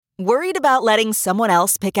Worried about letting someone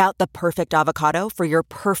else pick out the perfect avocado for your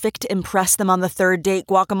perfect impress them on the third date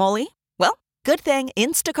guacamole? Well, good thing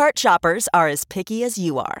Instacart shoppers are as picky as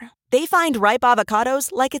you are. They find ripe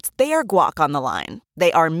avocados like it's their guac on the line.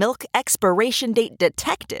 They are milk expiration date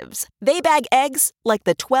detectives. They bag eggs like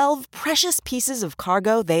the 12 precious pieces of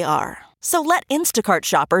cargo they are. So let Instacart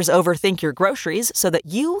shoppers overthink your groceries so that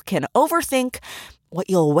you can overthink what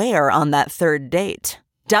you'll wear on that third date.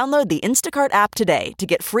 Download the Instacart app today to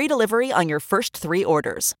get free delivery on your first 3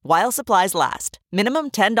 orders, while supplies last.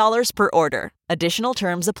 Minimum $10 per order. Additional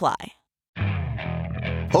terms apply.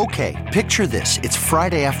 Okay, picture this. It's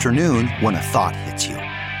Friday afternoon when a thought hits you.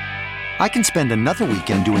 I can spend another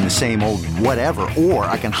weekend doing the same old whatever, or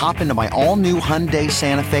I can hop into my all-new Hyundai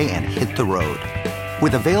Santa Fe and hit the road.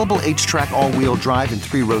 With available H-Track all-wheel drive and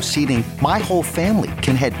 3-row seating, my whole family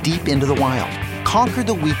can head deep into the wild. Conquer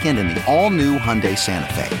the weekend in the all-new Hyundai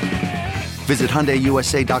Santa Fe. Visit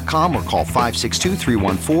HyundaiUSA.com or call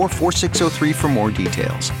 562-314-4603 for more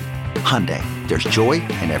details. Hyundai, there's joy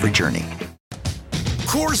in every journey.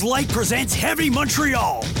 Coors Light presents Heavy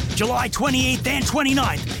Montreal, July 28th and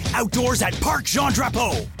 29th, outdoors at Parc Jean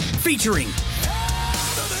Drapeau, featuring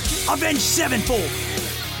Avenged Sevenfold,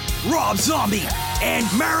 Rob Zombie, and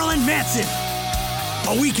Marilyn Manson.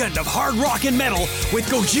 A weekend of hard rock and metal with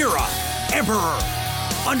Gojira, Emperor,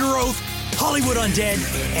 Under Oath, Hollywood Undead,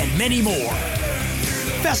 and many more.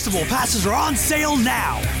 Festival passes are on sale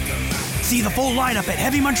now. See the full lineup at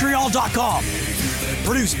HeavyMontreal.com.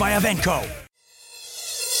 Produced by Eventco.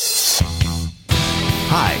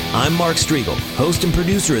 Hi, I'm Mark Striegel, host and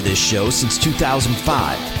producer of this show since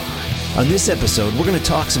 2005. On this episode, we're going to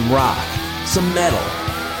talk some rock, some metal,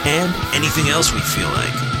 and anything else we feel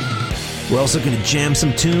like. We're also going to jam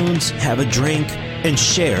some tunes, have a drink, and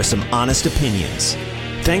share some honest opinions.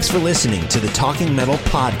 Thanks for listening to the Talking Metal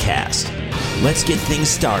Podcast. Let's get things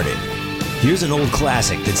started. Here's an old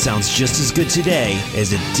classic that sounds just as good today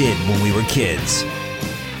as it did when we were kids.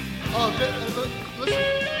 Oh, listen.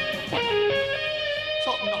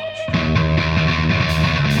 Top notch.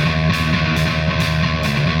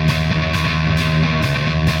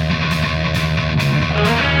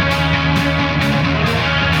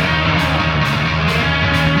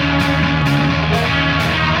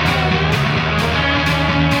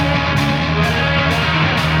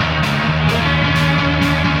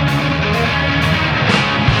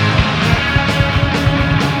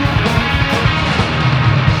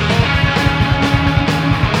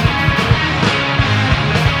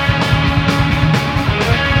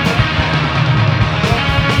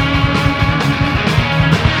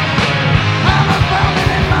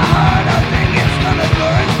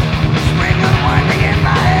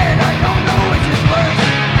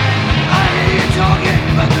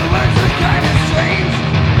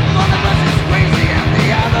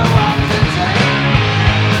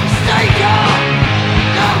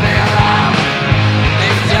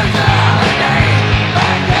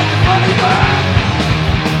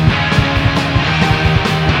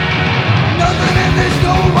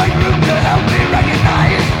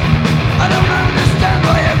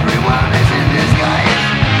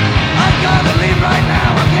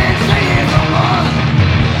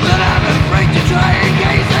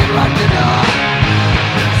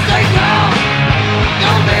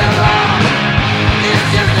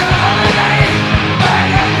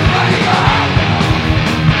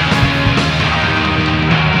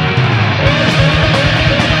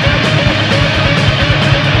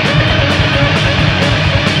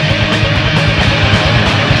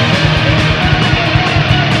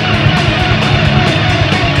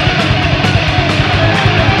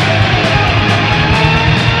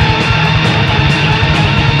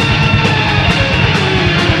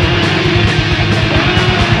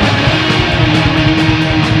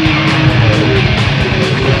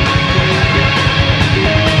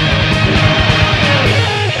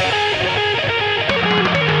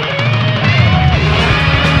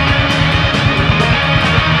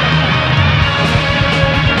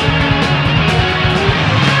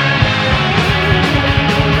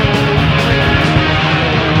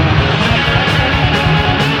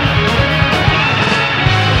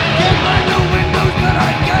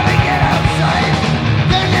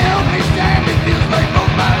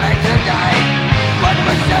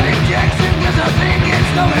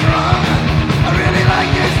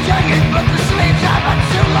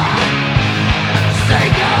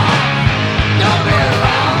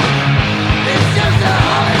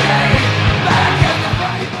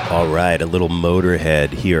 A little Motorhead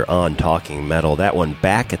here on Talking Metal. That one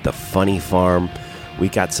back at the Funny Farm. We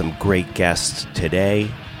got some great guests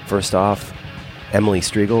today. First off, Emily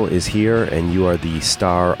Striegel is here, and you are the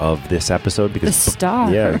star of this episode. Because the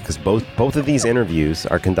star? Yeah, because both of these interviews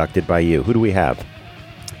are conducted by you. Who do we have?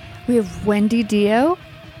 We have Wendy Dio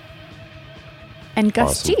and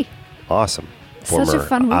Gus G. Awesome. Such a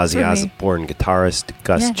fun week Ozzy for me. Osbourne guitarist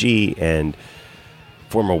Gus G and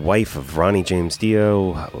former wife of Ronnie James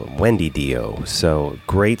Dio, Wendy Dio. So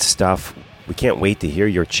great stuff. We can't wait to hear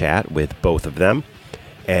your chat with both of them.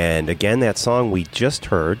 And again, that song we just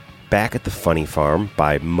heard, Back at the Funny Farm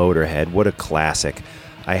by Motorhead. What a classic.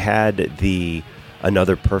 I had the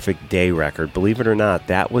Another Perfect Day record. Believe it or not,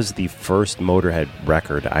 that was the first Motorhead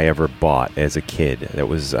record I ever bought as a kid. That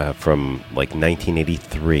was from like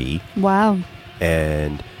 1983. Wow.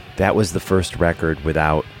 And that was the first record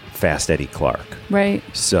without Fast Eddie Clarke. Right.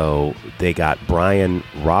 So they got Brian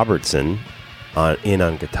Robertson in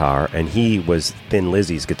on guitar, and he was Thin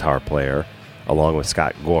Lizzy's guitar player, along with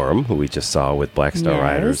Scott Gorham, who we just saw with Black Star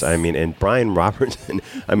Riders. I mean, and Brian Robertson,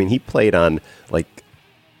 I mean, he played on like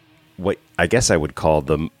what I guess I would call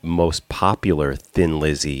the most popular Thin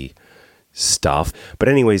Lizzy stuff. But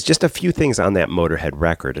anyways, just a few things on that Motorhead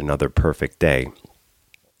record, Another Perfect Day,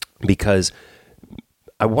 because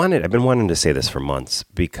I've been wanting to say this for months,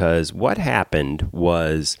 because what happened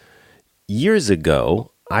was years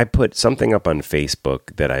ago, I put something up on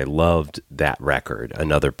Facebook that I loved that record,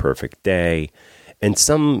 Another Perfect Day, and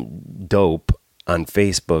some dope on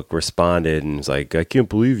Facebook responded and was like, I can't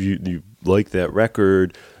believe you like that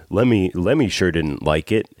record. Lemmy sure didn't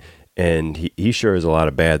like it, and he sure has a lot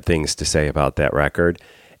of bad things to say about that record.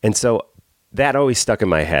 And so that always stuck in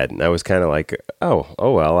my head, and I was kind of like, oh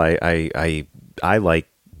well, I like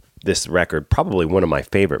this record, probably one of my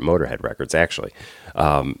favorite Motorhead records, actually.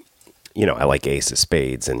 I like Ace of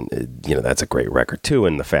Spades, and that's a great record too,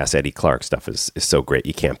 and the Fast Eddie Clarke stuff is so great,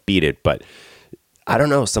 you can't beat it. But I don't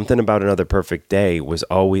know, something about Another Perfect Day was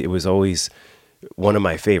always one of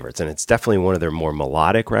my favorites, and it's definitely one of their more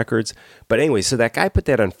melodic records. But anyway, so that guy put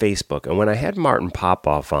that on Facebook, and when I had Martin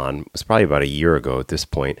Popoff on, it was probably about a year ago at this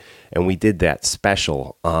point, and we did that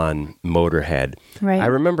special on Motorhead. Right. I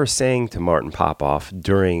remember saying to Martin Popoff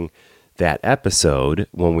during that episode,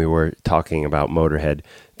 when we were talking about Motorhead,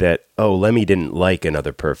 that, Lemmy didn't like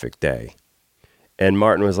Another Perfect Day. And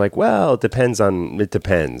Martin was like, well, it depends.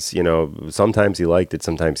 Sometimes he liked it,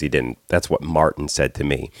 sometimes he didn't. That's what Martin said to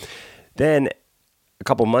me. Then a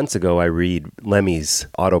couple months ago, I read Lemmy's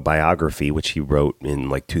autobiography, which he wrote in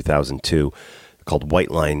like 2002, called White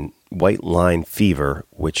Line Fever,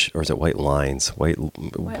 or is it White Lines? White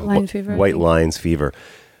Line Fever. White Lines Fever.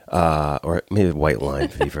 Or maybe White Line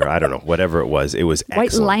Fever. I don't know. Whatever it was excellent.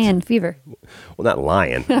 White Lion Fever. Well, not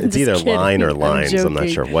lion. It's either kidding. line or lines. I'm not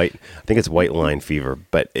joking. sure. I think it's White Line Fever.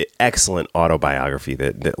 But excellent autobiography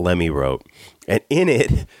that Lemmy wrote. And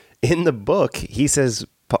in the book, he says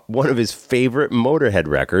one of his favorite Motorhead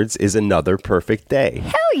records is Another Perfect Day.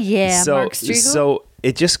 Hell yeah, Mark Striegel. So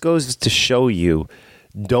it just goes to show you,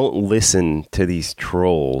 don't listen to these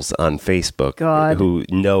trolls on Facebook who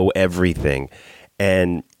know everything.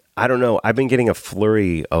 And I don't know, I've been getting a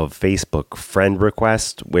flurry of Facebook friend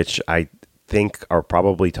requests, which I think are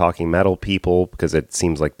probably Talking Metal people, because it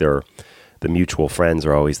seems like the mutual friends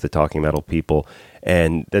are always the Talking Metal people.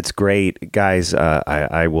 And that's great. Guys,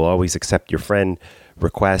 I will always accept your friend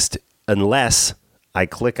request unless I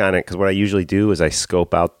click on it, because what I usually do is I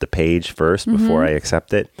scope out the page first before I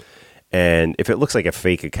accept it. And if it looks like a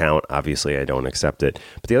fake account, obviously I don't accept it.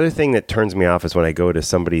 But the other thing that turns me off is when I go to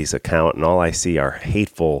somebody's account and all I see are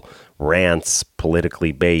hateful rants,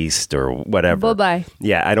 politically based or whatever. Bye-bye.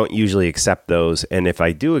 Yeah, I don't usually accept those. And if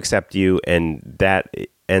I do accept you and that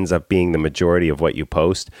ends up being the majority of what you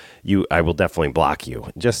post, I will definitely block you.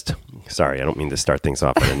 Just sorry, I don't mean to start things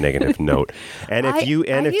off on a negative note. And if you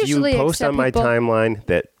post on my timeline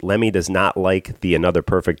that Lemmy does not like the Another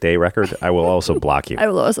Perfect Day record, I will also block you. I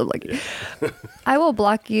will also block you. I will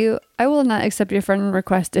block you. I will not accept your friend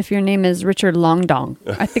request if your name is Richard Longdong.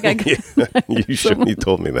 I think I got You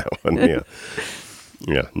told me that one. Yeah.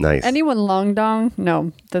 Yeah, nice. Anyone Longdong?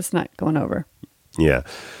 No, that's not going over. Yeah.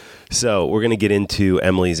 So we're going to get into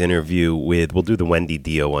Emily's interview we'll do the Wendy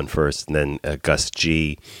Dio one first, and then Gus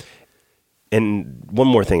G. And one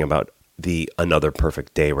more thing about the Another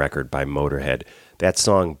Perfect Day record by Motorhead. That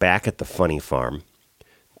song, Back at the Funny Farm,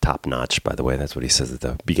 top notch, by the way. That's what he says at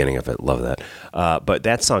the beginning of it. Love that. But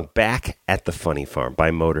that song, Back at the Funny Farm by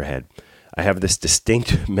Motorhead, I have this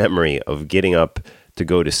distinct memory of getting up to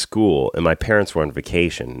go to school, and my parents were on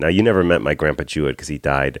vacation. Now, you never met my Grandpa Jewett because he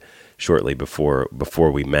died shortly before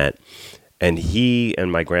we met. And he and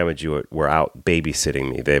my Grandma Jewett were out babysitting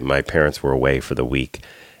me. My parents were away for the week.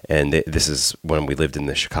 And this is when we lived in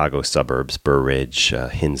the Chicago suburbs, Burr Ridge,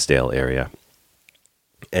 Hinsdale area.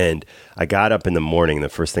 And I got up in the morning. The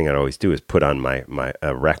first thing I'd always do is put on my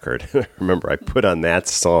record. Remember, I put on that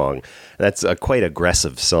song. That's a quite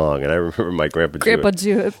aggressive song. And I remember my Grandpa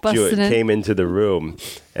Jewett came into the room,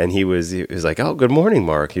 and he was like, "Oh, good morning,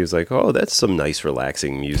 Mark." He was like, "Oh, that's some nice,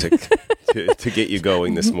 relaxing music to get you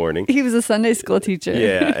going this morning." He was a Sunday school teacher.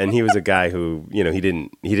 Yeah, and he was a guy who, he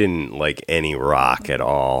didn't like any rock at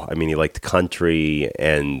all. I mean, he liked country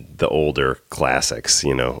and the older classics,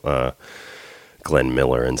 Glenn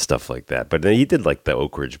Miller and stuff like that. But then he did like the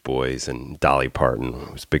Oak Ridge Boys and Dolly Parton.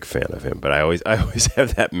 I was a big fan of him. But I always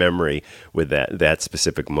have that memory with that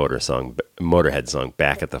specific Motorhead song,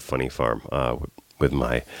 Back at the Funny Farm, with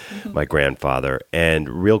my grandfather. And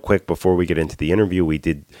real quick before we get into the interview, we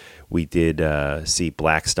did see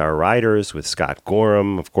Black Star Riders with Scott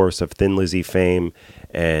Gorham, of course, of Thin Lizzy fame,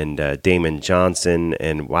 and Damon Johnson.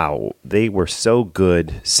 And wow, they were so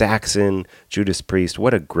good. Saxon, Judas Priest,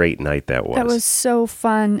 what a great night that was. That was so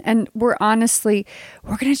fun. And we're going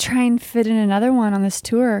to try and fit in another one on this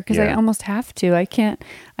tour because I almost have to.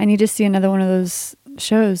 I need to see another one of those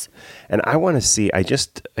shows. And I want to see, I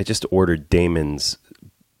just ordered Damon's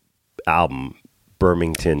album,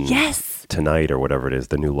 Birmingham Tonight, or whatever it is,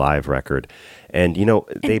 the new live record. And,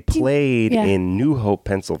 they played in New Hope,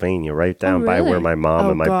 Pennsylvania, right down by where my mom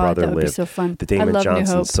and my brother lived. Be so fun. The Damon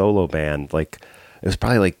Johnson solo band. Like, it was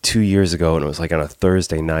probably like 2 years ago, and it was like on a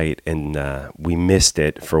Thursday night, and we missed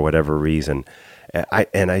it for whatever reason. I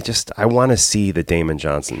want to see the Damon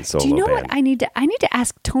Johnson solo band. Do you know what I need to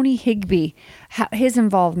ask Tony Higbee his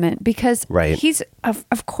involvement, because he's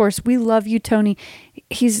of course, we love you, Tony.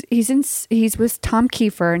 He's with Tom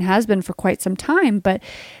Kiefer and has been for quite some time, but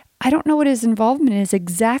I don't know what his involvement is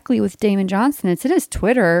exactly with Damon Johnson. It's in his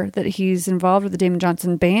Twitter that he's involved with the Damon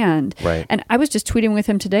Johnson band. Right. And I was just tweeting with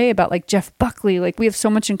him today about like Jeff Buckley. Like, we have so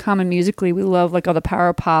much in common musically. We love like all the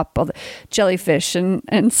power pop, all the Jellyfish and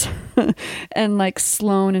and like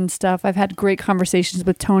Sloan and stuff. I've had great conversations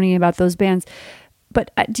with Tony about those bands.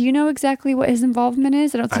 But do you know exactly what his involvement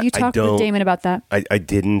is? I don't think you talked with Damon about that. I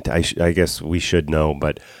didn't. I guess we should know,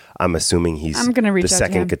 but I'm assuming he's the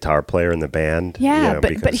second guitar player in the band. Yeah,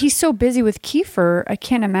 but he's so busy with Kiefer, I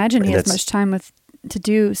can't imagine he has much time to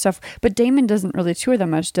do stuff. But Damon doesn't really tour that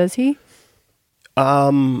much, does he?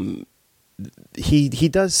 He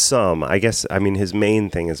does some. I guess, I mean, his main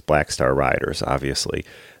thing is Black Star Riders, obviously,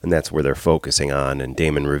 and that's where they're focusing on. And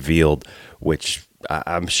Damon revealed, which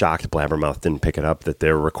I'm shocked Blabbermouth didn't pick it up, that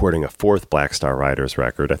they're recording a fourth Black Star Riders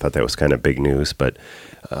record. I thought that was kind of big news, but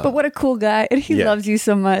what a cool guy. And he loves you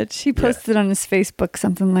so much. He posted on his Facebook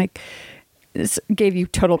something like, gave you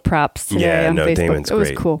total props today on Facebook. Damon's great.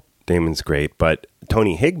 It was cool. Damon's great. But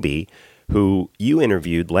Tony Higbee, who you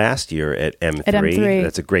interviewed last year at M3.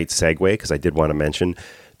 That's a great segue, because I did want to mention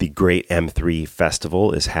the great M3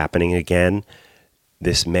 Festival is happening again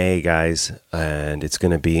this May, guys, and it's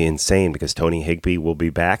going to be insane because Tony Higbee will be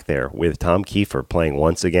back there with Tom Kiefer playing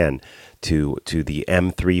once again to the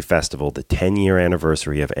M3 Festival, the 10-year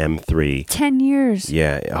anniversary of M3. 10 years.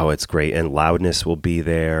 Yeah. Oh, it's great. And Loudness will be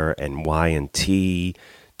there, and Y&T.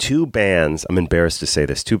 Two bands, I'm embarrassed to say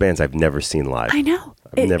this, two bands I've never seen live. I know.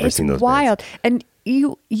 I've never seen those wild. bands. And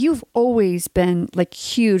you've always been like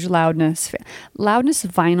huge Loudness fan. Loudness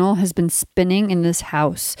vinyl has been spinning in this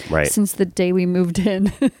house since the day we moved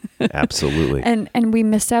in. Absolutely. And we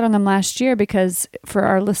missed out on them last year because, for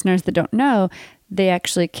our listeners that don't know, they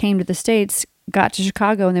actually came to the States, got to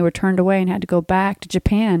Chicago, and they were turned away and had to go back to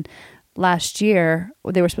Japan. Last year,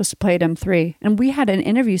 they were supposed to play at M3, and we had an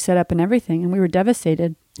interview set up and everything, and we were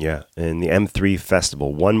devastated. Yeah, and the M3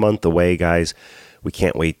 Festival, 1 month away, guys. We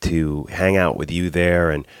can't wait to hang out with you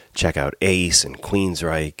there and check out Ace and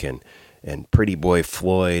Queensryche and Pretty Boy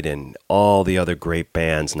Floyd and all the other great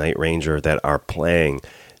bands, Night Ranger, that are playing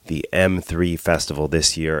the M3 Festival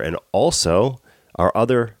this year. And also, our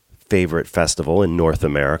other favorite festival in North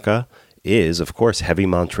America is, of course, Heavy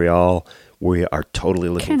Montreal. We are totally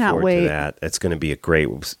looking forward to that. It's going to be a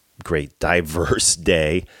great, diverse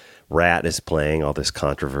day. Rat is playing, all this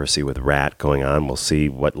controversy with Rat going on. We'll see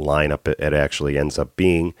what lineup it actually ends up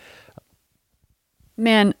being.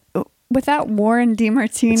 Man, without Warren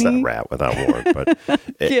DeMartini. It's not Rat without Warren, but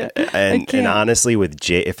and honestly, with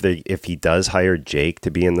Jake, if he does hire Jake to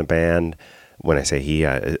be in the band, when I say he,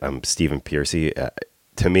 I'm Stephen Piercy.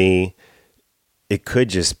 To me, it could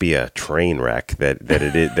just be a train wreck that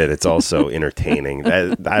it's also entertaining.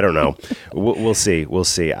 I don't know. We'll see. We'll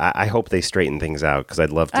see. I hope they straighten things out, because I'd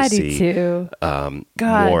love to see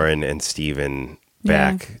Warren and Steven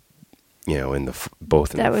back. In the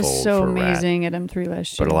both in the fold. That was so amazing Rat. At M3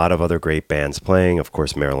 last year. But a lot of other great bands playing. Of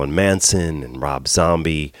course, Marilyn Manson and Rob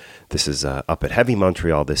Zombie. This is up at Heavy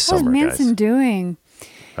Montreal this summer, guys. How's Manson doing?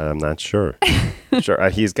 I'm not sure. Sure,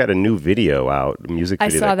 he's got a new video out, a music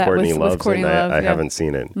video that Courtney loves, Courtney and I haven't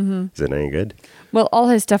seen it. Mm-hmm. Is it any good? Well, all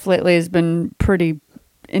his stuff lately has been pretty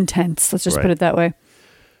intense. Let's just put it that way.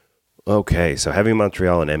 Okay, so Heavy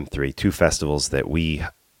Montreal and M3, two festivals that we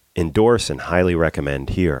endorse and highly recommend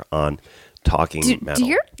here on Talking Metal. Do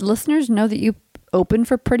your listeners know that you opened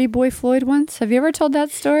for Pretty Boy Floyd once? Have you ever told that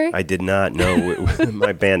story? I did not know.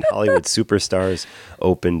 My band Hollywood Superstars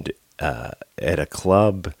opened at a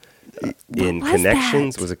club in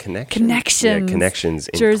Connections. Was it Connections? Connections. Yeah, Connections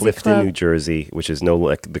in Jersey Clifton, Club. New Jersey, which is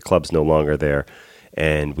the club's no longer there.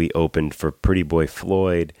 And we opened for Pretty Boy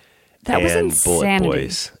Floyd and Bullet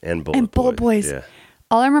Boys. And Bullet Boys. Yeah.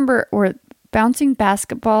 All I remember were bouncing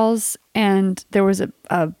basketballs, and there was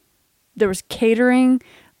there was catering,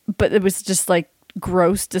 but it was just like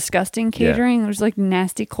gross, disgusting catering. There was like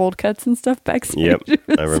nasty cold cuts and stuff backstage. Yep,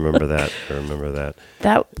 I remember that.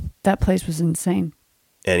 That place was insane.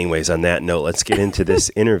 Anyways, on that note, let's get into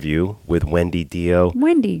this interview with Wendy Dio.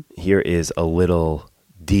 Wendy. Here is a little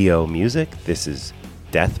Dio music. This is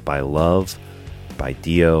Death by Love by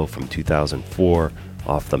Dio from 2004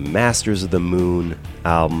 off the Masters of the Moon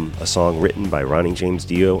album, a song written by Ronnie James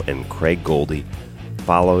Dio and Craig Goldie,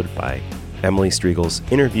 followed by Emily Striegel's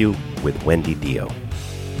interview with Wendy Dio.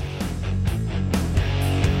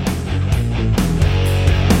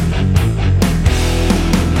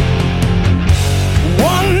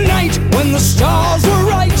 One night when the stars were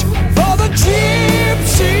right for the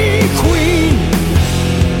Gypsy Queen,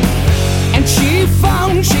 and she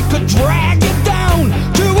found she could drag it down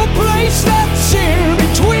to a place that's in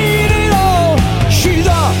between it all. She's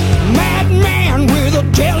a madman with a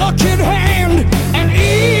delicate hand and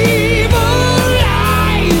evil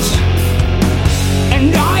eyes,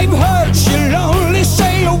 and I've heard she'll only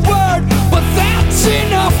say a word, but that's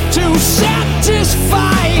enough to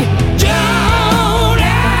satisfy. Don't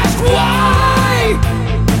ask why,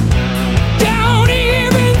 don't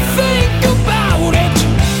even think about it.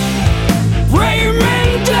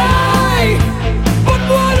 Raymond die, but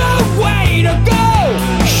what a way to go.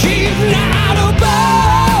 She's not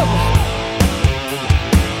above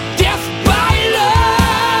death by love.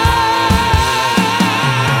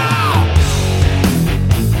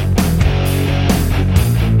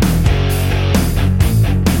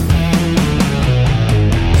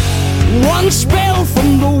 One spell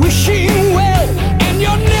from the wishing well, and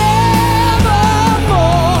you're never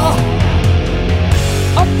more.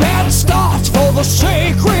 A bad start for the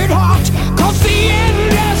Sacred Heart, 'cause the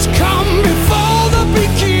end has come before the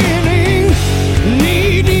beginning.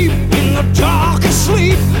 Knee deep in the darkest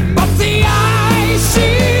sleep, but the eyes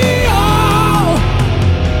see all.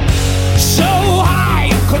 So high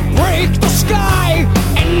you could break the sky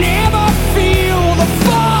and never feel the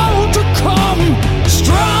fall to come.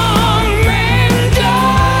 Strong men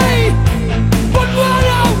die, but what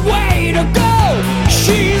a way to go.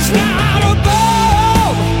 She's not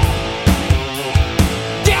above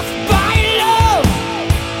death by love.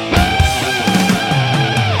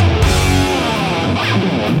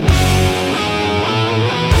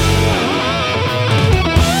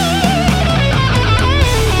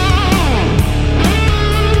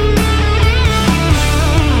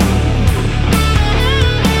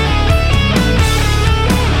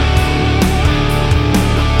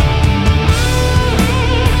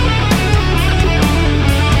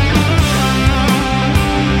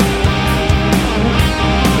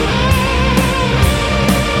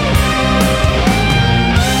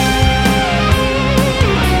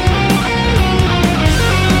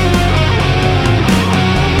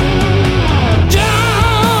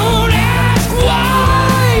 Don't ask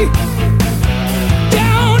why,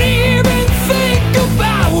 don't even think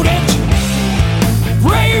about it.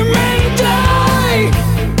 Raymond die,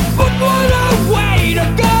 but what a way to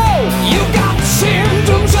go. You got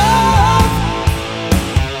symptoms of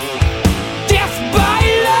death by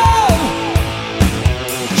love.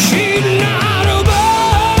 She's not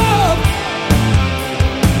above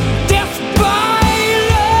death by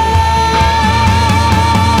love.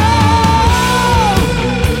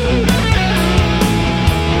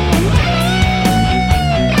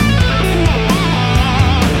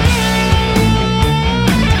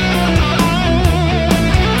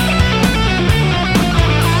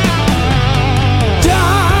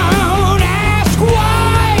 Don't ask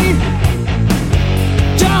why,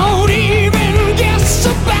 don't even guess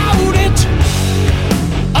about it.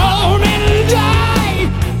 All men die,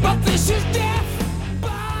 but this is death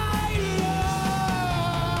by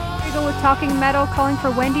love. We go with Talking Metal, calling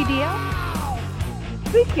for Wendy Dio.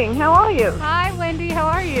 Speaking, how are you? Hi, Wendy. How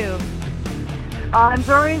are you? I'm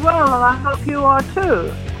very well, and I hope you are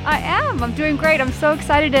too. I am. I'm doing great. I'm so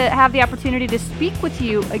excited to have the opportunity to speak with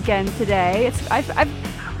you again today.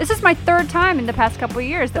 This is my third time in the past couple of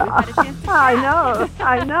years that we've had a chance to chat.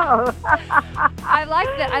 I know. I like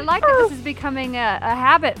that this is becoming a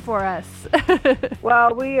habit for us.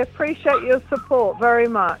 Well, we appreciate your support very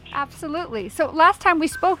much. Absolutely. So last time we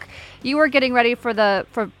spoke, you were getting ready for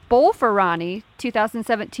Bowl for Ronnie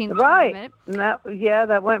 2017 right. tournament.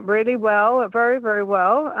 That went really well, very, very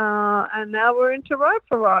well. And now we're into Ride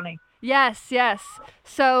for Ronnie. Yes.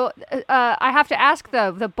 So I have to ask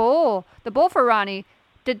though, the Bowl for Ronnie.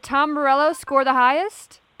 Did Tom Morello score the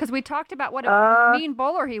highest? Because we talked about what a mean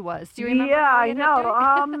bowler he was. Do you remember? Yeah, I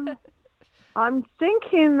know. I'm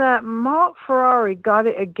thinking that Mark Ferrari got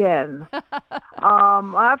it again.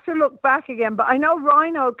 I have to look back again, but I know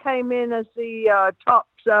Rhino came in as the top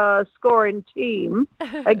scoring team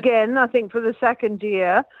again. I think for the second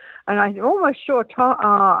year, and I'm almost sure Tom.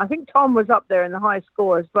 I think Tom was up there in the high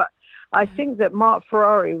scores, but I think that Mark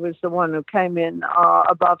Ferrari was the one who came in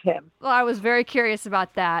above him. Well, I was very curious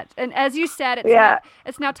about that. And as you said,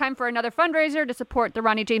 it's now time for another fundraiser to support the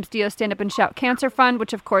Ronnie James Dio Stand Up and Shout Cancer Fund,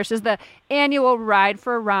 which, of course, is the annual Ride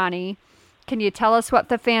for Ronnie. Can you tell us what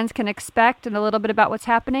the fans can expect and a little bit about what's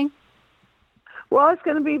happening? Well, it's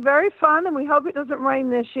going to be very fun, and we hope it doesn't rain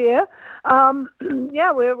this year. We're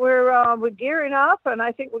gearing up, and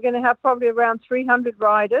I think we're going to have probably around 300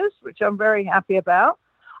 riders, which I'm very happy about.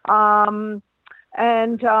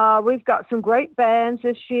 We've got some great bands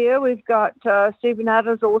this year. We've got Stephen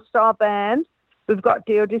Adams All-Star Band. We've got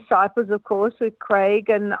Dio Disciples, of course, with Craig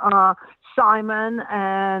and Simon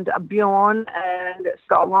and Bjorn and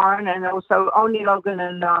Scott Warren, and also Oni Logan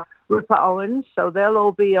and Rupert Owens. So they'll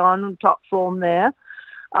all be on top form there.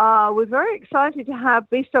 We're very excited to have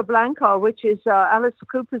Bisto Blanco, which is Alice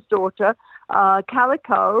Cooper's daughter,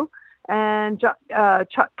 Calico, and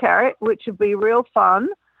Chuck Carrot, which would be real fun.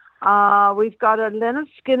 We've got a Leonard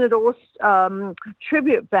Skinner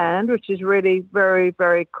tribute band, which is really very,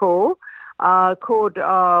 very cool, called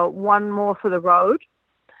One More for the Road.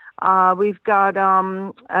 We've got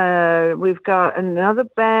another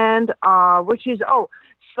band, which is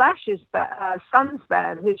Slash's son's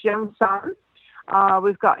band, his young son.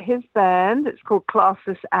 We've got his band. It's called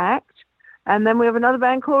Classless Act. And then we have another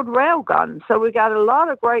band called Railgun. So we got a lot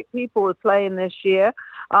of great people playing this year.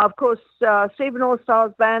 Of course, Stephen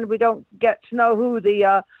All-Star's band, we don't get to know who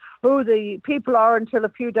the people are until a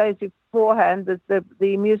few days beforehand,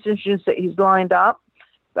 the musicians that he's lined up.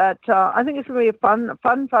 But I think it's going to be a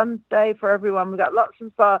fun day for everyone. We've got lots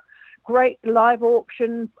of great live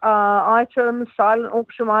auction items, silent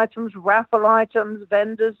auction items, raffle items,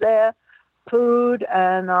 vendors there, food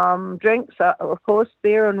and drinks, of course,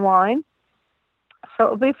 beer and wine. So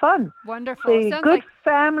it'll be fun. Wonderful. It's a good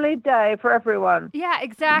family day for everyone. Yeah,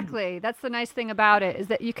 exactly. That's the nice thing about it, is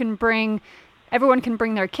that everyone can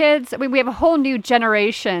bring their kids. I mean, we have a whole new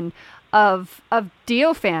generation of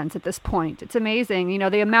Dio fans at this point. It's amazing. You know,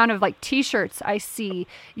 the amount of T-shirts I see,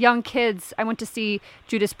 young kids. I went to see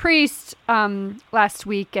Judas Priest last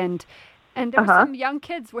week, and there were some young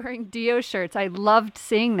kids wearing Dio shirts. I loved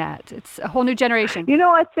seeing that. It's a whole new generation. You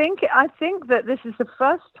know, I think that this is the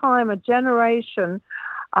first time a generation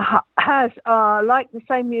has liked the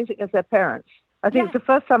same music as their parents. I think it's the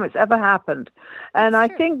first time it's ever happened. And I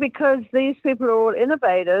think because these people are all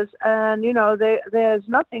innovators, and, you know, there's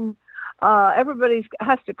nothing, everybody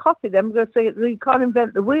has to copy them because they can't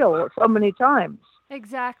invent the wheel so many times.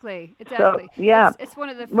 Exactly. So, yeah. It's one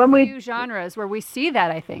of the few genres where we see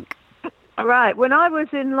that, I think. Right. When I was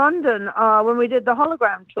in London, when we did the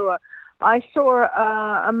hologram tour, I saw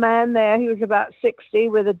a man there. He was about 60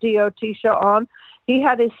 with a Dio T-shirt on. He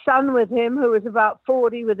had his son with him, who was about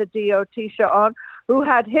 40 with a Dio T-shirt on, who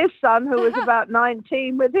had his son, who was about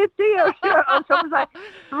 19 with his Dio shirt on. So it was like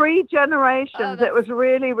 3 generations. It was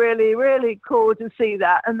really, really, really cool to see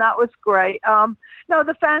that. And that was great. No,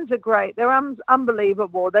 the fans are great. They're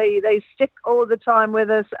unbelievable. They stick all the time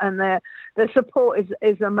with us, and their support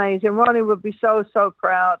is amazing. Ronnie would be so, so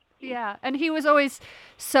proud. Yeah, and he was always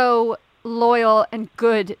so loyal and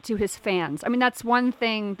good to his fans. I mean, that's one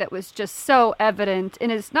thing that was just so evident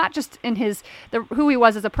in his, not just in his who he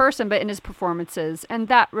was as a person, but in his performances. And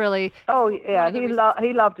that really... Oh, yeah, he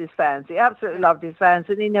loved his fans. He absolutely loved his fans,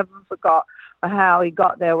 and he never forgot how he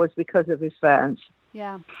got there was because of his fans.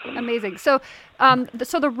 Yeah, amazing. So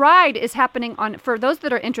the ride is happening for those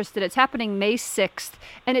that are interested, it's happening May 6th,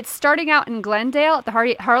 and it's starting out in Glendale at the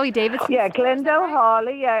Harley Davidson. Yeah, Glendale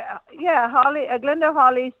Harley. Glendale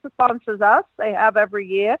Harley sponsors us. They have every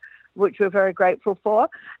year, which we're very grateful for.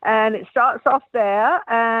 And it starts off there,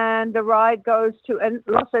 and the ride goes to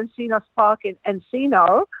Los Encinos Park in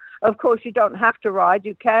Encino. Of course, you don't have to ride.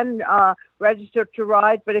 You can register to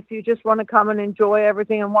ride, but if you just want to come and enjoy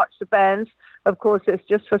everything and watch the bands, of course, it's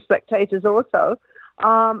just for spectators also.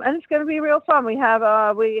 And it's going to be real fun. We have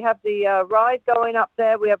the ride going up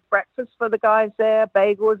there. We have breakfast for the guys there,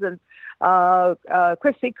 bagels and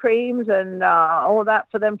Krispy Kremes and all that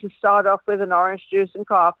for them to start off with, and orange juice and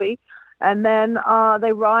coffee. And then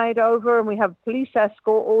they ride over, and we have police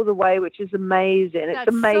escort all the way, which is amazing. It's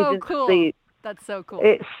amazing to see. That's so cool.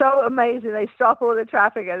 It's so amazing. They stop all the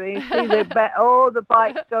traffic, and you see all the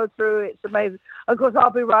bikes go through. It's amazing. Of course,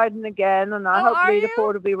 I'll be riding again, and I hope Lita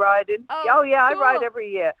Ford will be riding. Oh yeah, cool. I ride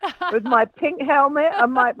every year with my pink helmet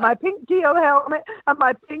and my pink Dio helmet and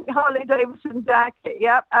my pink Harley Davidson jacket.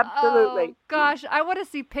 Yep, absolutely. Oh gosh, I want to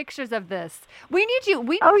see pictures of this. We need you.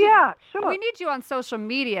 Sure. We need you on social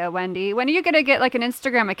media, Wendy. When are you gonna get like an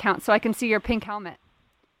Instagram account so I can see your pink helmet?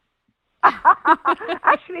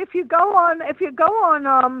 Actually, if you go on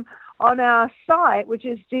our site, which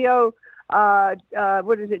is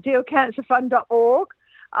diocancerfund.org,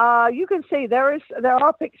 you can see there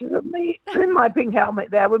are pictures of me in my pink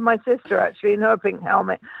helmet there with my sister actually in her pink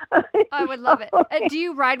helmet. I would love it. And do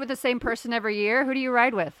you ride with the same person every year? Who do you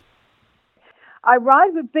ride with? I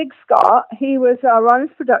ride with Big Scott. He was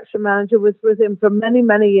Ronnie's production manager. Was with him for many,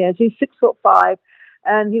 many years. He's 6'5".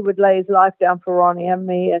 And he would lay his life down for Ronnie and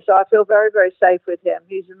me. And so I feel very, very safe with him.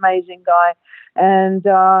 He's an amazing guy. And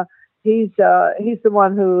he's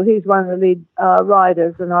one of the lead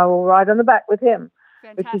riders. And I will ride on the back with him,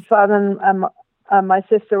 Fantastic. Which is fun. And my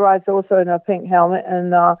sister rides also in her pink helmet.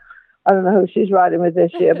 And I don't know who she's riding with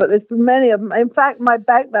this year. But there's many of them. In fact, my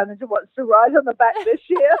bank manager wants to ride on the back this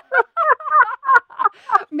year.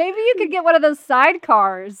 Maybe you could get one of those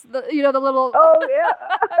sidecars, the little. Oh yeah,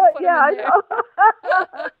 yeah, I know.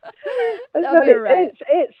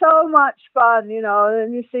 It's so much fun,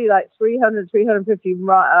 and you see like 350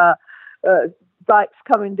 bikes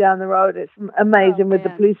coming down the road. It's amazing with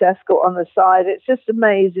the police escort on the side. It's just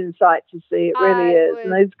amazing sight to see. It really is,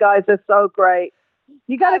 and those guys are so great.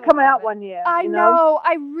 You got to come out one year. I know.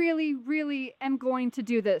 I really, really am going to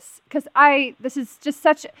do this because this is just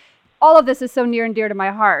such. All of this is so near and dear to my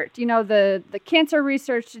heart. The cancer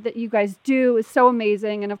research that you guys do is so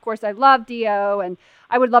amazing. And of course, I love Dio and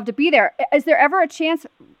I would love to be there. Is there ever a chance?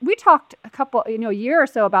 We talked a year or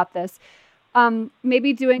so about this.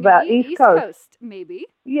 Maybe doing about East Coast, maybe.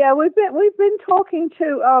 Yeah, we've been talking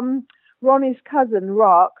to Ronnie's cousin,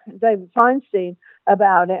 Rock, David Feinstein,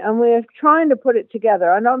 about it. And we're trying to put it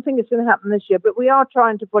together. I don't think it's going to happen this year, but we are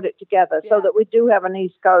trying to put it together so that we do have an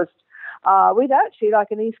East Coast. We'd actually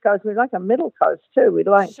like an East Coast. We'd like a Middle Coast too. We'd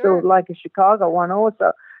like a Chicago one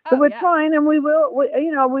also. So we're trying, and we will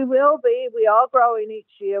be. We are growing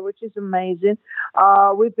each year, which is amazing.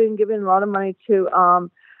 We've been giving a lot of money to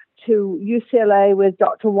UCLA with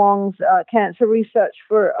Dr. Wong's cancer research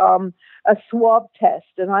for a swab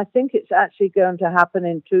test, and I think it's actually going to happen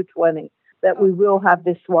in 2020 that we will have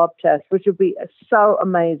this swab test, which would be so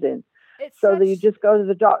amazing. That you just go to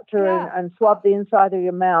the doctor and swab the inside of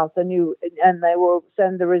your mouth, and they will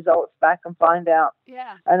send the results back and find out.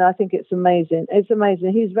 Yeah. And I think it's amazing. It's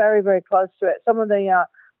amazing. He's very, very close to it. Some of the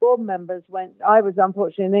board members went. I was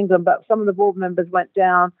unfortunately in England, but some of the board members went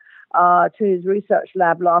down to his research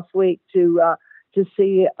lab last week to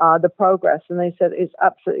see the progress, and they said it's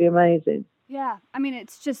absolutely amazing. Yeah, I mean,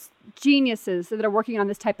 it's just geniuses that are working on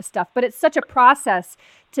this type of stuff. But it's such a process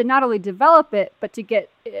to not only develop it, but to get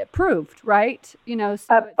it approved, right?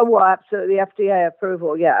 Well, absolutely, FDA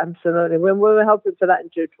approval. Yeah, absolutely. We're hoping for that in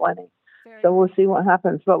 2020. So we'll see what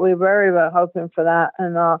happens. But we're very, very hoping for that.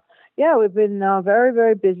 And we've been very,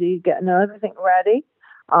 very busy getting everything ready.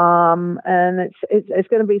 And it's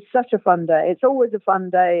going to be such a fun day. It's always a fun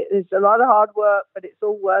day. It's a lot of hard work, but it's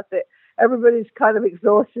all worth it. Everybody's kind of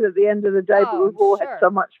exhausted at the end of the day, but we've all had so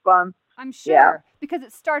much fun. I'm sure. Because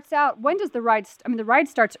it starts out, when does the ride, the ride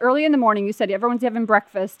starts early in the morning. You said everyone's having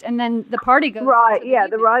breakfast, and then the party goes. Right,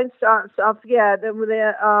 the ride starts off, they all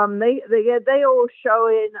show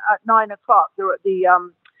in at 9 o'clock. They're at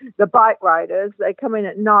the bike riders. They come in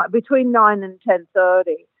at between 9 and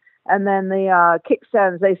 10:30. And then the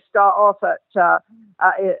kickstands, they start off at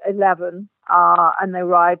 11, and they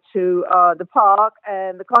ride to the park.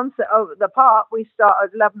 And the concert over the park, we start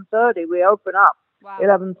at 11:30. We open up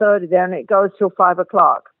 11:30 there, and it goes till 5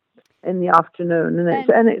 o'clock in the afternoon. And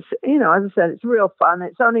it's as I said, it's real fun.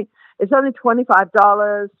 It's only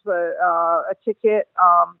 $25 for a ticket.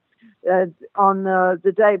 On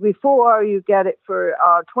the day before, you get it for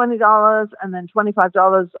 $20, and then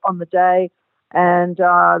 $25 on the day. And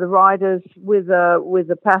the riders with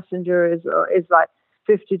the passenger is like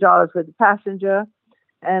 $50 with the passenger,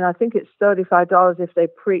 and I think it's $35 if they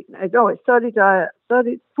no, it's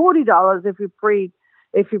 $40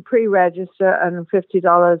 if you pre-register, and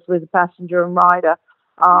 $50 with a passenger and rider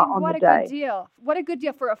on the day. What a good deal! What a good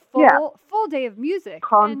deal for a full day of music.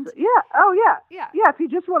 Yeah. Oh, yeah. If you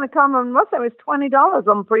just want to come, and most of it was $20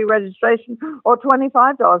 on pre-registration, or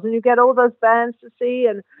 $25, and you get all those bands to see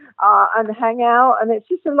and hang out, and it's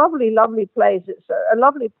just a lovely, lovely place. It's a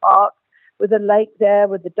lovely park with a lake there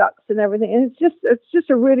with the ducks and everything, and it's just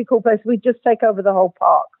a really cool place. We just take over the whole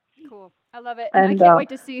park. Cool, I love it, and I can't wait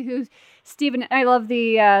to see who Steven. I love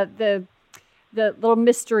the little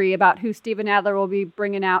mystery about who Steven Adler will be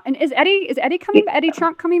bringing out. And is Eddie coming? Eddie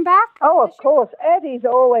Trunk coming back? Oh, of course, Eddie's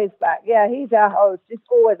always back. Yeah, he's our host. He's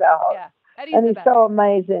always our host. Yeah, Eddie's he's so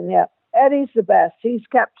amazing. Yeah, Eddie's the best. He's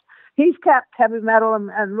kept heavy metal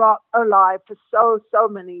and rock alive for so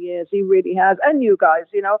many years. He really has. And you guys,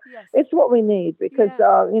 yes. It's what we need, because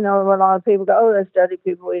a lot of people go, oh, there's dirty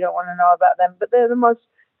people, we don't want to know about them, but they're the most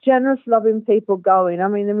generous, loving people going. I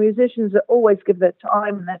mean, the musicians that always give their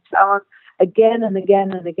time and their talent again and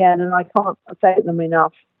again and again, and I can't thank them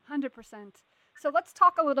enough. 100%. So let's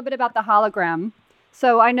talk a little bit about the hologram.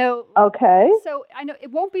 So I know. Okay. So I know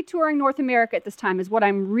it won't be touring North America at this time, is what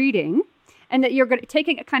I'm reading, and that you're going to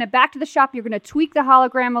taking it kind of back to the shop. You're going to tweak the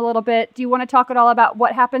hologram a little bit. Do you want to talk at all about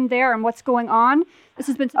what happened there and what's going on? This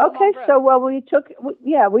has been okay. So we took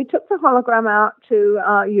the hologram out to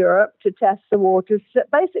Europe to test the waters,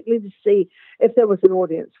 basically to see if there was an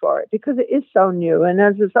audience for it, because it is so new, and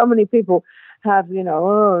as so many people have,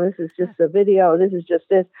 this is just a video, this is just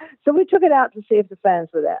this. So we took it out to see if the fans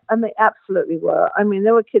were there, and they absolutely were. I mean,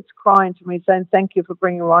 there were kids crying to me saying, thank you for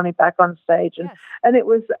bringing Ronnie back on stage. And it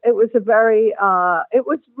was a very, it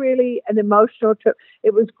was really an emotional trip.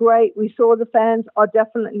 It was great. We saw the fans are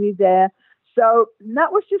definitely there. So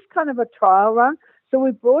that was just kind of a trial run. So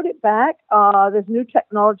we brought it back. There's new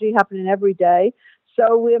technology happening every day.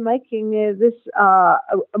 So we're making this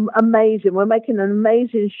amazing. We're making an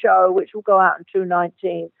amazing show, which will go out in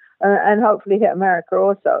 2019 and hopefully hit America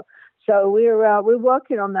also. So we're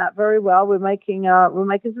working on that very well. We're making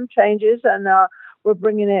some changes, and we're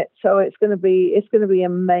bringing it. So it's going to be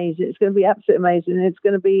amazing. It's going to be absolutely amazing. And it's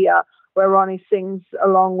going to be where Ronnie sings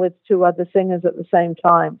along with two other singers at the same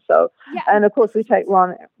time. So, and of course we take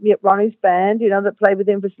Ronnie's band, that played with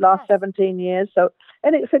him for the last 17 years. So,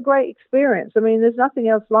 and it's a great experience. I mean, there's nothing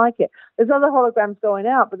else like it. There's other holograms going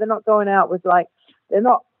out, but they're not going out with they're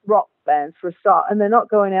not rock bands for a start, and they're not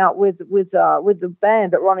going out with the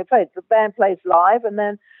band that Ronnie plays. The band plays live, and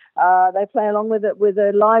then they play along with it with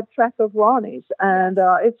a live track of Ronnie's, and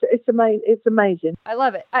it's amazing. It's amazing. I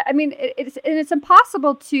love it. I mean, it's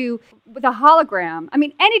impossible to with a hologram. I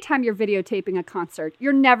mean, anytime you're videotaping a concert,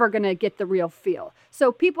 you're never going to get the real feel.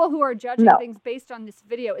 So people who are judging things based on this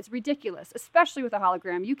video, it's ridiculous, especially with a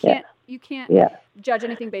hologram. You can't judge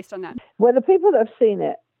anything based on that. Well, the people that have seen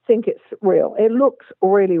it think it's real. It looks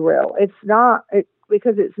really real. It's not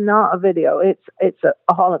because it's not a video. It's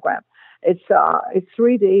a hologram. It's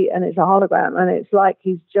 3D, and it's a hologram, and it's like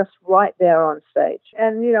he's just right there on stage.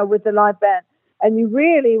 And with the live band, and you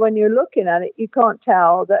really, when you're looking at it, you can't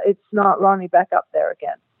tell that it's not Ronnie back up there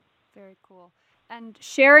again. Very cool. And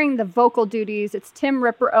sharing the vocal duties, it's Tim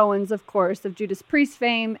Ripper Owens, of course, of Judas Priest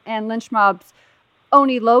fame, and Lynch Mob's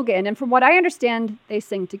Oni Logan. And from what I understand, they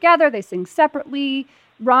sing together, they sing separately.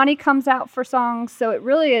 Ronnie comes out for songs, so it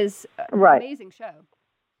really is an amazing show.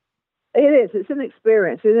 It is. It's an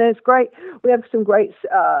experience, and it's great. We have some great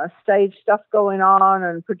stage stuff going on,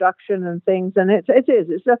 and production and things, and it is.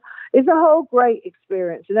 It's a whole great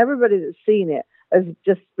experience, and everybody that's seen it has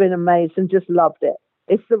just been amazed and just loved it.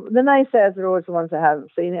 It's the naysayers are always the ones that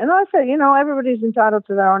haven't seen it, and I say, everybody's entitled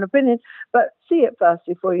to their own opinion, but see it first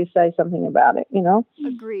before you say something about it.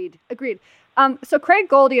 Agreed. So Craig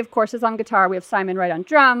Goldie, of course, is on guitar. We have Simon Wright on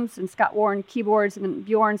drums, and Scott Warren keyboards, and then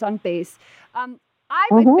Bjorn's on bass.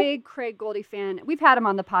 I'm a big Craig Goldie fan. We've had him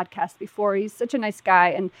on the podcast before. He's such a nice guy.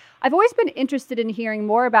 And I've always been interested in hearing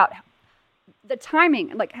more about the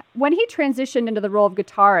timing. Like when he transitioned into the role of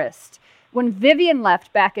guitarist, when Vivian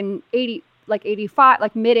left back in 85,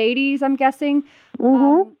 like mid 80s, I'm guessing.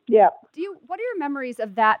 Mm-hmm. What are your memories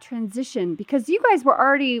of that transition? Because you guys were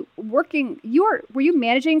already working. Were you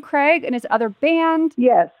managing Craig and his other band?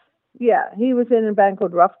 Yes. Yeah. He was in a band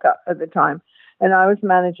called Rough Cut at the time, and I was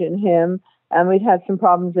managing him. And we'd had some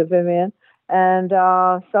problems with Vivian. And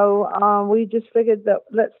so we just figured that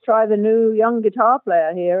let's try the new young guitar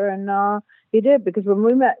player here. And he did, because when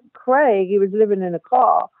we met Craig, he was living in a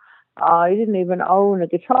car He didn't even own a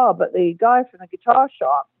guitar, but the guy from the guitar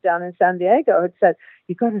shop down in San Diego had said,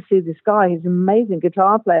 "You got to see this guy. He's an amazing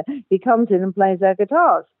guitar player. He comes in and plays our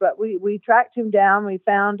guitars." But we tracked him down. We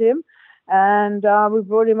found him, and we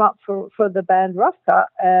brought him up for the band Rough Cut.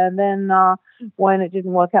 And then when it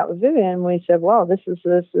didn't work out with Vivian, we said, "Well, this was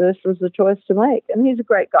the choice to make." And he's a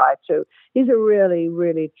great guy too. He's a really,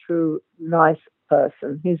 really true, nice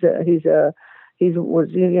person. He was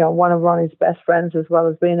one of Ronnie's best friends as well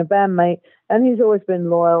as being a bandmate, and he's always been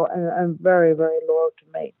loyal and very, very loyal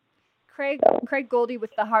to me. Craig Goldie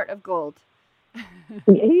with the heart of gold.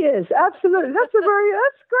 He is, absolutely. That's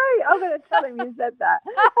great. I'm going to tell him you said that.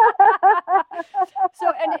 So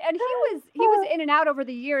and he was in and out over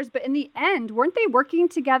the years, but in the end, weren't they working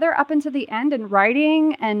together up until the end and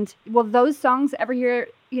writing? And will those songs ever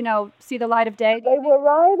see the light of day? They were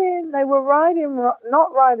writing,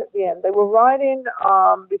 not right at the end. They were writing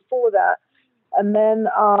before that. And then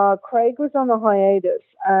Craig was on a hiatus,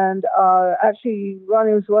 and actually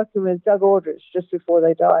Ronnie was working with Doug Aldrich just before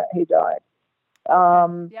he died.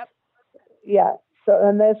 Yep. Yeah. So,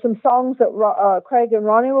 and there's some songs that Craig and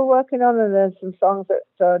Ronnie were working on, and there's some songs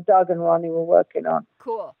that Doug and Ronnie were working on.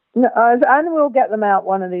 Cool. And we'll get them out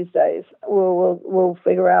one of these days. We'll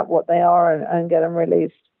figure out what they are and get them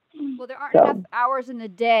released. Well, there aren't enough hours in the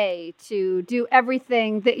day to do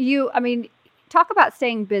everything that talk about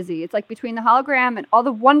staying busy. It's like between the hologram and all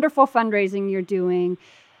the wonderful fundraising you're doing,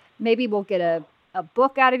 maybe we'll get a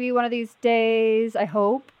book out of you one of these days, I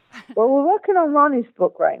hope. Well, we're working on Ronnie's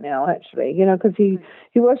book right now, actually, because he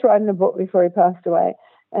was writing a book before he passed away.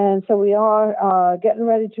 And so we are getting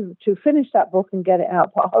ready to finish that book and get it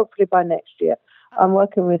out, hopefully by next year. I'm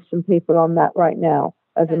working with some people on that right now,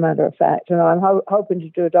 as a matter of fact. And I'm hoping to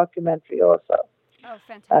do a documentary also. Oh,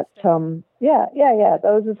 fantastic.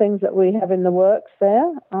 Those are things that we have in the works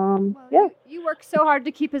there. You work so hard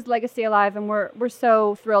to keep his legacy alive, and we're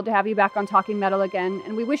so thrilled to have you back on Talking Metal again.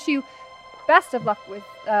 And we wish you best of luck with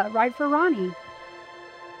Ride for Ronnie.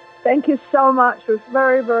 Thank you so much. I was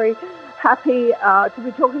very, very happy to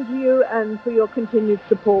be talking to you and for your continued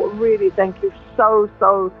support. Really, thank you so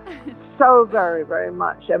very, very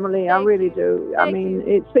much, Emily. I really do.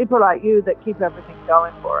 It's people like you that keep everything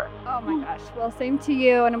going for us. Oh my gosh. Well, same to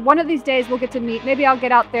you. And one of these days we'll get to meet. Maybe I'll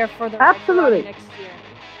get out there for the Absolutely next year.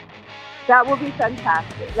 That will be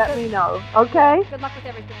fantastic. Let me know. Okay? Good luck with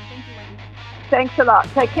everything. Thank you, Wendy. Thanks a lot.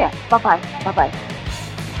 Take care. Bye-bye. Bye-bye.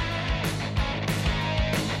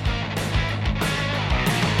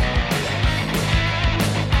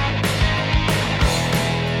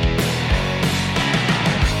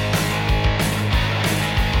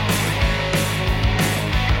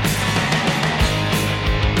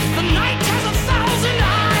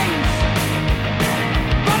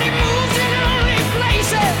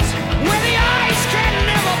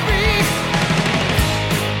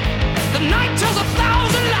 Night tells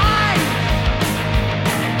 1,000 lies.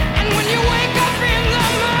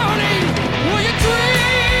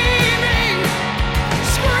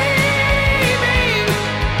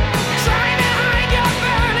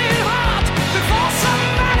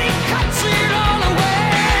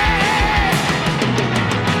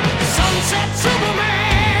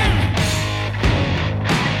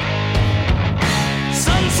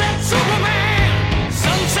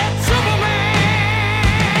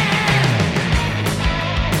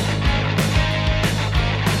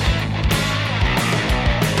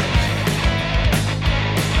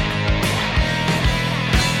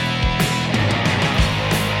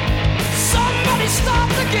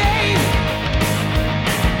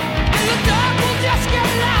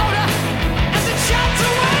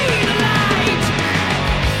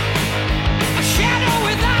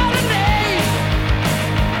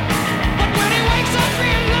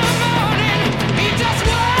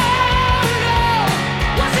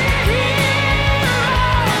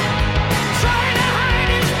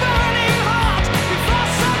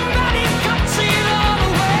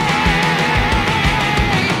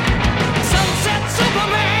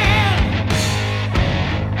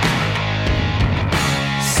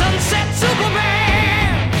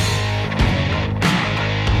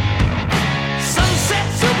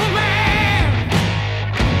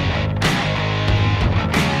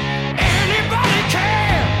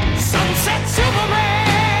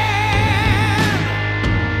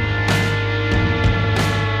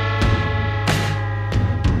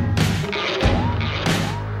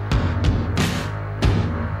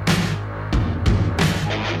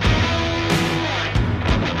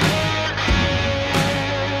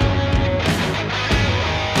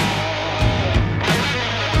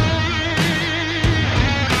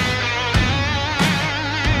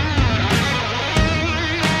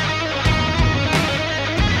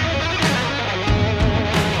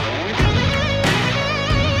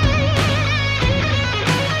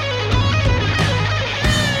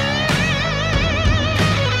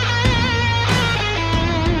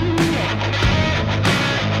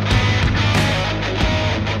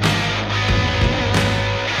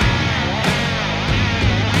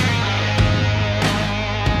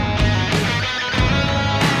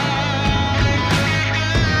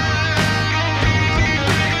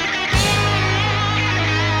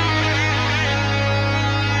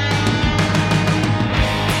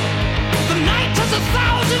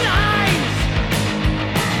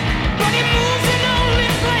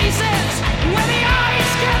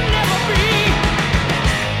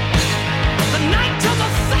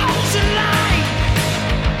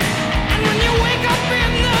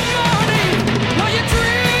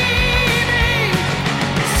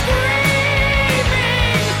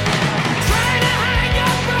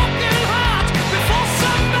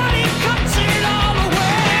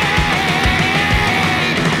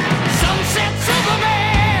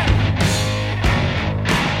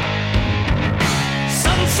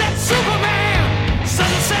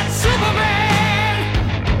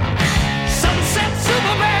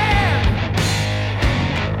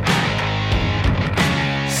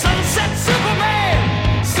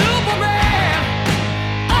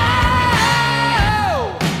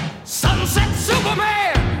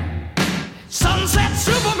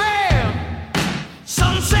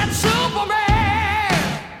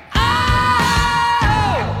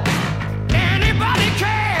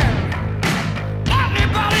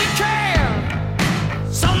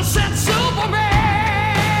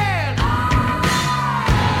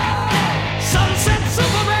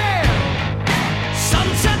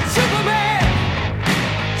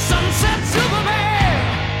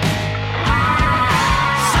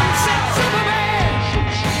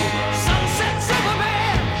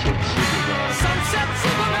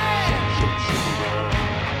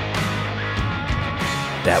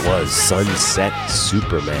 That was Sunset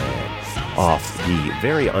Superman off the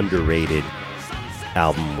very underrated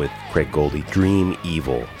album with Craig Goldie, Dream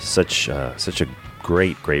Evil. Such a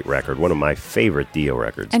great record. One of my favorite Dio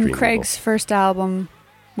records. And Dream Craig's Evil. first album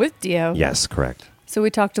with Dio. Yes, correct. So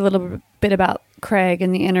we talked a little bit about Craig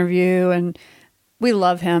in the interview, and we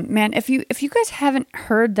love him. Man, if you guys haven't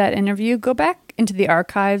heard that interview, go back into the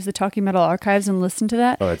archives, the Talking Metal archives, and listen to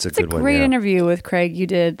that. Oh, that's a good one. It's a great interview with Craig you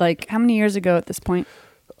did, like, how many years ago at this point?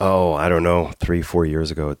 Oh, I don't know, 3-4 years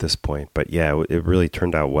ago at this point. But yeah, it really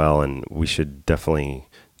turned out well, and we should definitely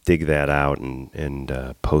dig that out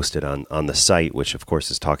and post it on the site, which of course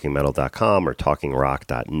is talkingmetal.com or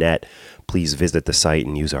talkingrock.net. Please visit the site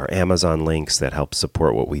and use our Amazon links that help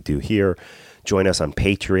support what we do here. Join us on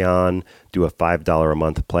Patreon, do a $5 a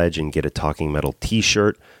month pledge and get a Talking Metal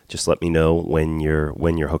t-shirt. Just let me know when you're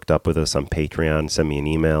hooked up with us on Patreon. Send me an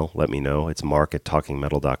email. Let me know. It's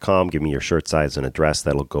mark@talkingmetal.com. Give me your shirt size and address.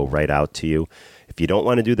 That'll go right out to you. If you don't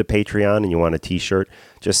want to do the Patreon and you want a t-shirt,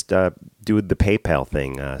 just do the PayPal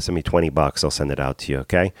thing. Send me $20. I'll send it out to you,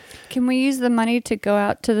 okay? Can we use the money to go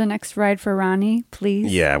out to the next ride for Ronnie,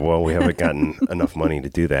 please? Yeah, well, we haven't gotten enough money to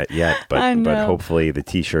do that yet, but hopefully the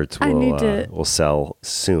t-shirts will sell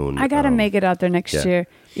soon. I got to make it out there next year.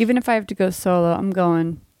 Even if I have to go solo, I'm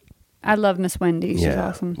going. I love Miss Wendy. She's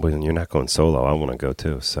awesome. Well, you're not going solo. I want to go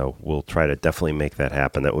too. So we'll try to definitely make that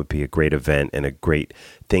happen. That would be a great event and a great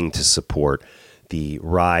thing to support the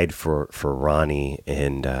ride for Ronnie,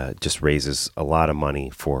 and just raises a lot of money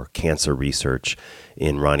for cancer research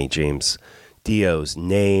in Ronnie James Dio's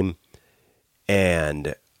name.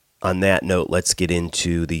 And on that note, let's get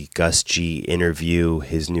into the Gus G interview.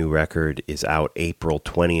 His new record is out April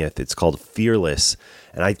 20th. It's called Fearless.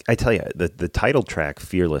 And I tell you, the title track,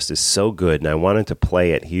 Fearless, is so good. And I wanted to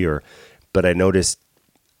play it here, but I noticed,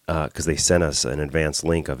 because they sent us an advanced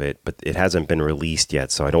link of it, but it hasn't been released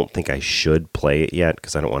yet. So I don't think I should play it yet,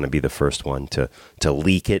 because I don't want to be the first one to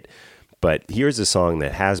leak it. But here's a song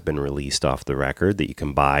that has been released off the record that you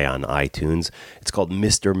can buy on iTunes. It's called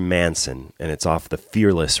Mr. Manson, and it's off the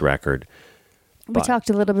Fearless record. We talked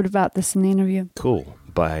a little bit about this in the interview. Cool.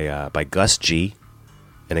 By Gus G.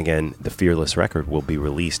 And again, the Fearless record will be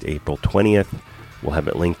released April 20th. We'll have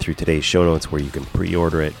it linked through today's show notes where you can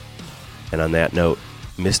pre-order it. And on that note,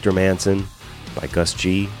 Mr. Manson by Gus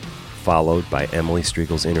G, followed by Emily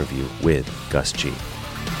Striegel's interview with Gus G.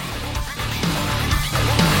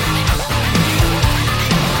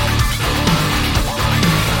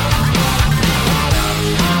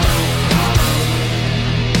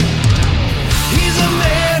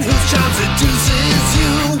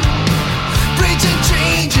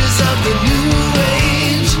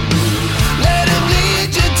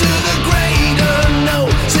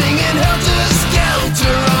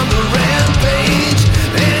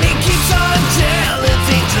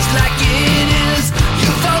 Like it is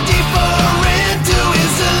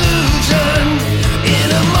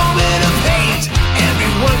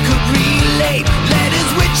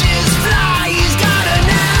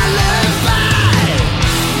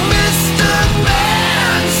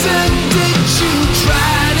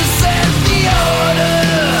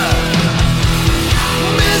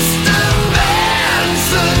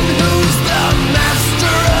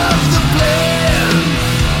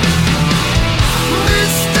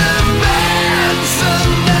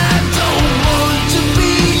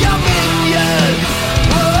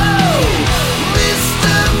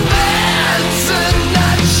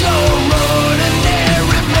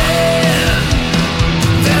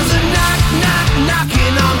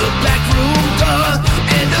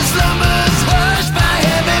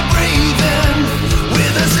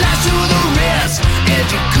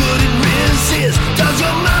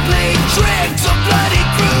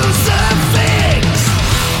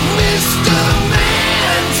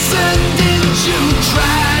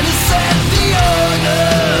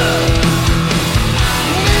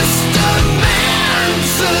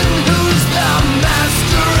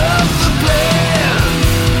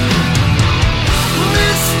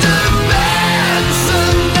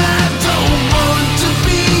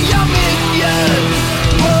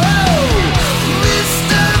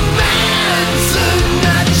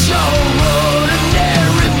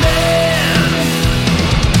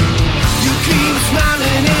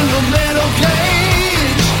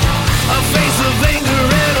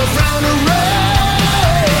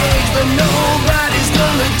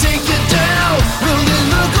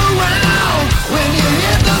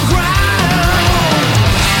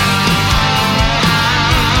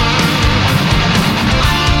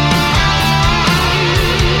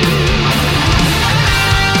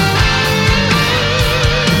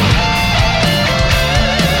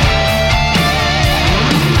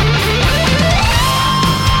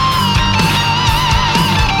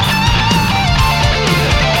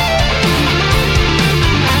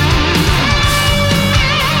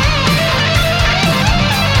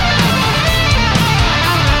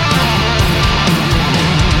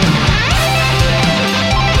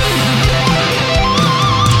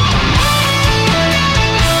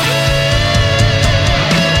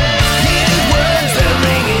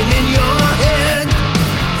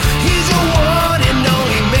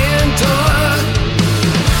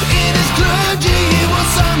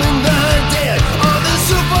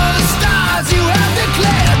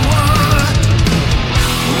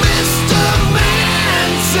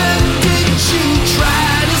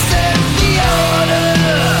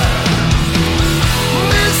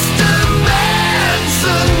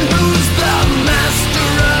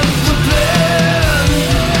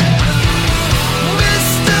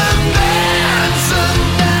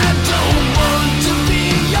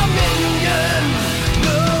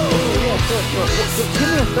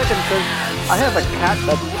I have a cat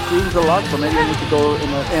that screams a lot, so maybe I need to go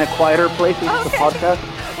in a quieter place in the podcast.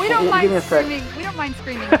 We don't mind screaming. We don't mind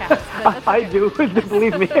screaming cats. But I do,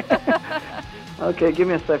 believe me. Okay, give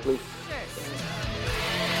me a sec, please.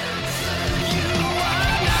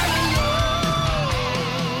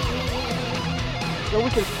 So we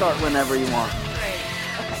can start whenever you want. Great.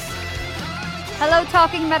 Okay. Hello,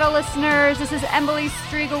 Talking Metal listeners. This is Emily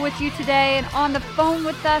Striegel with you today, and on the phone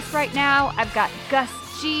with us right now, I've got Gus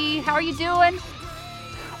G. How are you doing?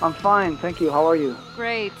 I'm fine, thank you. How are you?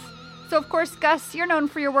 Great. So, of course, Gus, you're known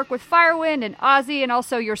for your work with Firewind and Ozzy, and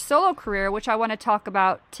also your solo career, which I want to talk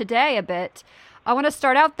about today a bit. I want to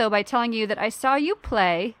start out, though, by telling you that I saw you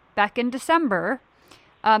play back in December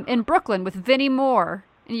in Brooklyn with Vinnie Moore.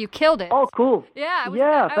 And you killed it. Oh, cool. Yeah, I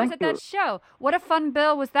was at that show. What a fun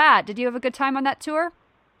bill was that? Did you have a good time on that tour?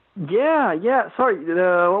 Yeah. Sorry,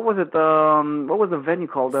 what was it? What was the venue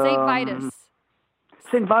called? St. Vitus.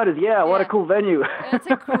 St. Vitus, yeah. What a cool venue. It's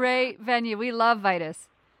a great venue. We love Vitus.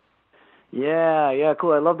 Yeah,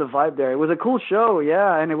 cool. I love the vibe there. It was a cool show,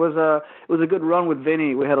 yeah, and it was a good run with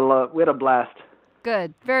Vinny. We had a blast.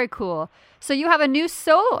 Good, very cool. So you have a new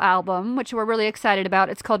solo album, which we're really excited about.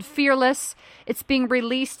 It's called Fearless. It's being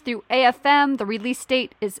released through AFM. The release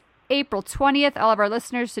date is April 20th. All of our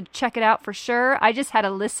listeners should check it out for sure. I just had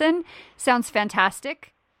a listen. Sounds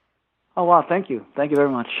fantastic. Oh, wow. Thank you. Thank you very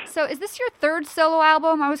much. So is this your third solo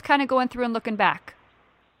album? I was kind of going through and looking back.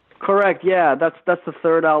 Correct. Yeah, that's the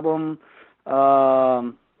third album.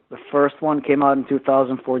 The first one came out in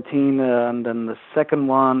 2014, and then the second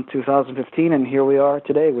one, 2015, and here we are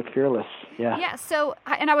today with Fearless. Yeah. Yeah. So,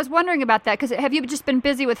 and I was wondering about that because have you just been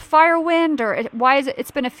busy with Firewind, or why is it?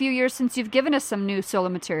 It's been a few years since you've given us some new solo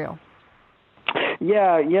material.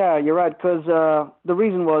 Yeah, you're right. Because the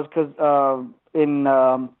reason was because in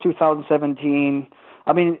 2017.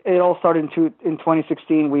 I mean, it all started in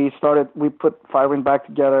 2016. We put Firewind back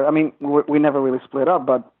together. I mean, we never really split up,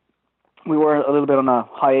 but we were a little bit on a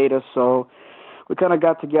hiatus, so we kind of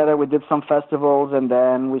got together. We did some festivals, and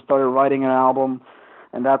then we started writing an album,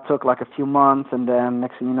 and that took like a few months. And then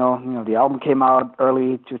next thing you know, the album came out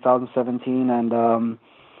early 2017, and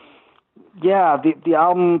the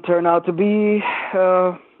album turned out to be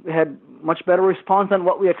it had much better response than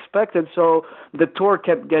what we expected. So the tour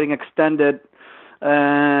kept getting extended.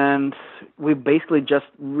 And we basically just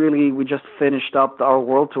finished up our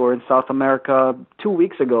world tour in South America 2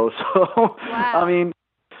 weeks ago. So, wow. I mean,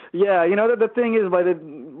 yeah, the thing is, by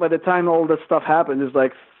the time all this stuff happens, it's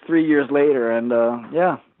like 3 years later, and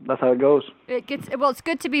that's how it goes. It's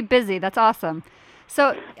good to be busy. That's awesome.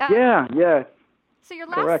 So yeah. So your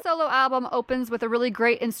last solo album opens with a really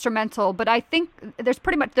great instrumental, but I think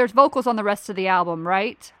there's vocals on the rest of the album,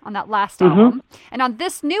 right? On that last album. And on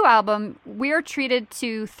this new album, we're treated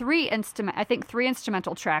to three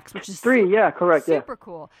instrumental tracks, which is correct. Super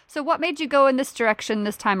cool. So what made you go in this direction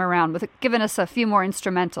this time around with giving us a few more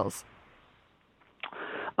instrumentals?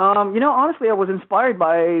 Honestly, I was inspired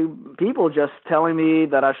by people just telling me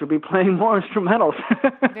that I should be playing more instrumentals.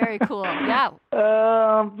 Very cool. Yeah.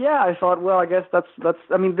 I thought, well, I guess that's.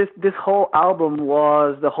 I mean, this whole album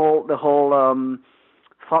was the whole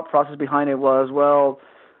thought process behind it was, well,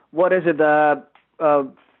 what is it that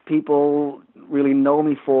people really know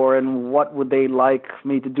me for, and what would they like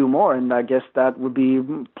me to do more? And I guess that would be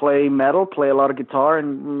play metal, play a lot of guitar,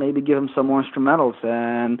 and maybe give them some more instrumentals,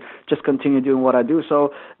 and just continue doing what I do.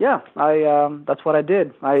 So that's what I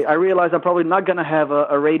did. I realized I'm probably not gonna have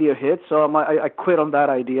a radio hit, so I quit on that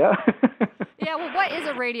idea. Yeah, well, what is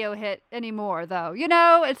a radio hit anymore, though?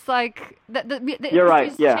 It's like the You're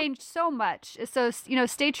right. Yeah, changed so much. So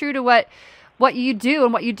stay true to what you do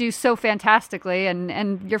and what you do so fantastically,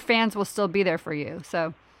 and your fans will still be there for you.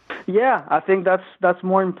 So yeah, I think that's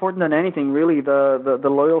more important than anything, really, the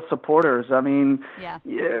loyal supporters. I mean,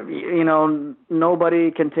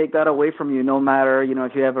 nobody can take that away from you, no matter,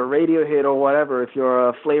 if you have a radio hit or whatever, if you're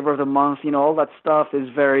a flavor of the month, all that stuff is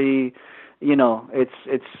very,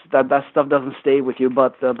 it's that stuff doesn't stay with you,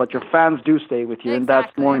 but your fans do stay with you, exactly. And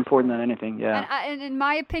that's more important than anything. Yeah. And in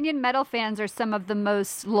my opinion, metal fans are some of the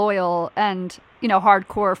most loyal and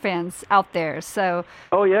hardcore fans out there. So.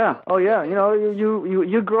 Oh yeah.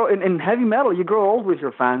 You grow in heavy metal. You grow old with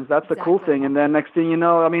your fans. That's the cool thing. And then next thing you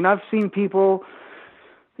know, I mean, I've seen people.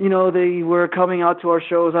 They were coming out to our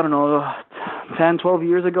shows, I don't know, 10, 12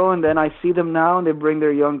 years ago, and then I see them now, and they bring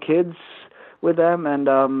their young kids with them, and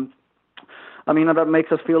I mean, that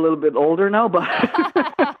makes us feel a little bit older now, but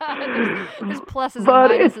there's pluses and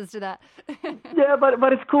minuses to that. Yeah,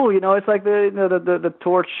 but it's cool, It's like the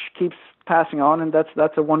torch keeps passing on, and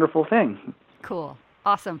that's a wonderful thing. Cool.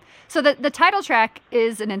 Awesome. So the title track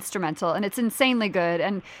is an instrumental, and it's insanely good.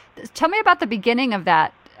 And tell me about the beginning of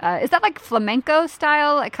that. Is that like flamenco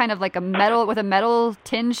style, like kind of like a metal with a metal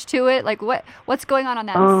tinge to it? Like what's going on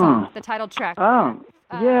that song, the title track?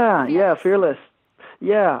 Fearless.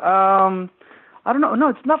 Yeah. I don't know. No,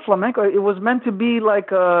 it's not flamenco. It was meant to be like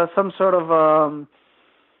some sort of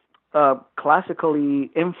classically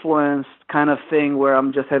influenced kind of thing where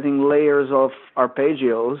I'm just having layers of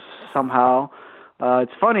arpeggios somehow.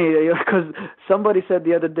 It's funny because somebody said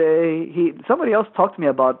the other day, somebody else talked to me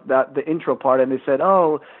about the intro part, and they said,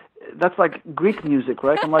 "Oh, that's like Greek music,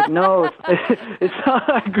 right?" I'm like, "No, it's not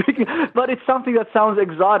like Greek, but it's something that sounds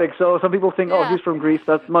exotic." So some people think, "Oh, he's from Greece.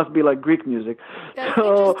 That must be like Greek music." That's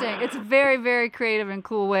interesting. It's a very, very creative and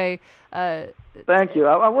cool way. Thank you.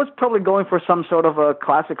 I was probably going for some sort of a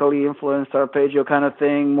classically influenced arpeggio kind of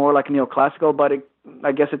thing, more like neoclassical, but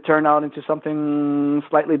I guess it turned out into something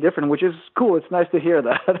slightly different, which is cool. It's nice to hear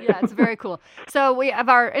that. Yeah, it's very cool. So we have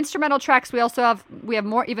our instrumental tracks. We have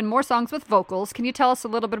even more songs with vocals. Can you tell us a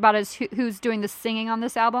little bit about who's doing the singing on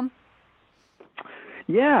this album?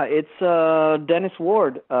 Yeah, it's Dennis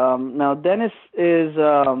Ward. Now, Dennis is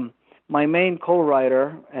my main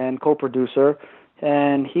co-writer and co-producer,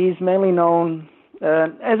 and he's mainly known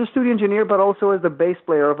as a studio engineer, but also as the bass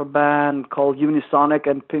player of a band called Unisonic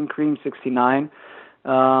and Pink Cream 69.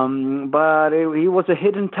 But he was a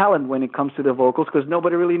hidden talent when it comes to the vocals because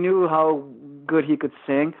nobody really knew how good he could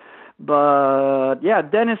sing. But yeah,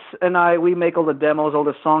 Dennis and we make all the demos, all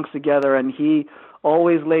the songs together, and he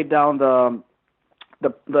always laid down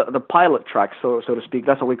the pilot tracks, so to speak.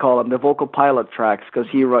 That's what we call them, the vocal pilot tracks, because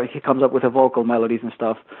he comes up with the vocal melodies and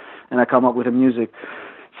stuff, and I come up with the music.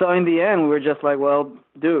 So in the end, we were just like, well,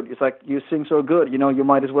 dude, it's like, you sing so good, you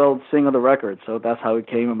might as well sing on the record. So that's how it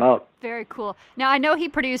came about. Very cool. Now, I know he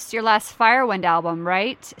produced your last Firewind album,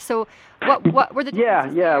 right? So what were the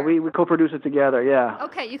differences there? we co-produced it together, yeah.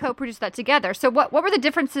 Okay, you co-produced that together. So what were the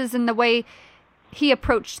differences in the way he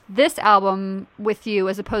approached this album with you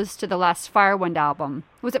as opposed to the last Firewind album?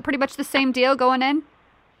 Was it pretty much the same deal going in?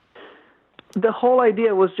 The whole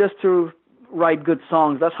idea was just to write good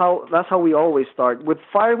songs. That's how we always start. With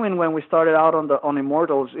Firewind, when we started out on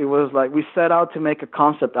Immortals, it was like we set out to make a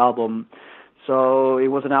concept album. So it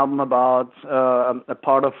was an album about a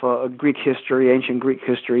part of Greek history, ancient Greek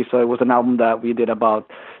history. So it was an album that we did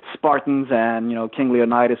about Spartans and King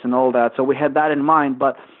Leonidas and all that. So we had that in mind.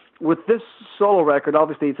 But with this solo record,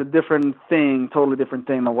 obviously it's a different thing, totally different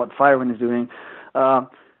thing than what Firewind is doing.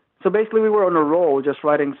 So basically, we were on a roll, just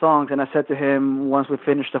writing songs, and I said to him, once we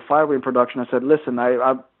finished the Firewind production, I said, listen,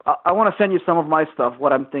 I want to send you some of my stuff,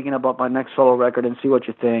 what I'm thinking about my next solo record, and see what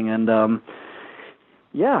you think. And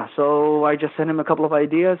so I just sent him a couple of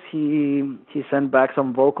ideas. He sent back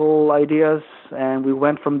some vocal ideas, and we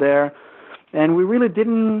went from there. And we really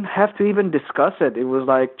didn't have to even discuss it. It was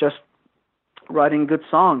like just writing good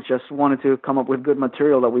songs, just wanted to come up with good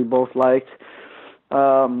material that we both liked.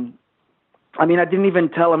 I didn't even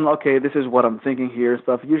tell him, okay, this is what I'm thinking here,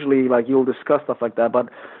 stuff. Usually, like, you'll discuss stuff like that, but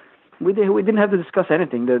we didn't have to discuss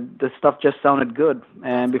anything. The stuff just sounded good,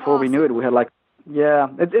 and before we knew it, we had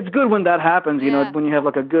it's good when that happens, when you have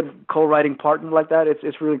like a good co-writing partner like that.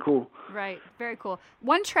 It's really cool. Right, very cool.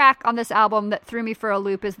 One track on this album that threw me for a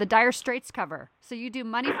loop is the Dire Straits cover. So you do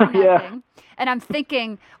Money for Nothing, and I'm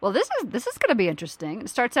thinking, well, this is going to be interesting. It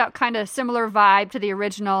starts out kind of similar vibe to the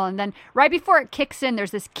original, and then right before it kicks in,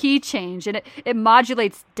 there's this key change, and it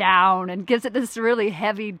modulates down and gives it this really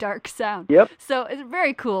heavy, dark sound. Yep. So it's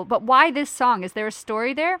very cool. But why this song? Is there a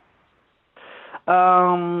story there?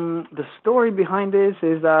 The story behind this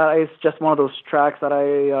is that it's just one of those tracks that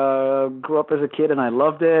I grew up as a kid and I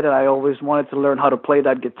loved it, and I always wanted to learn how to play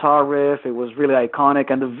that guitar riff. It was really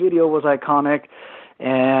iconic, and the video was iconic,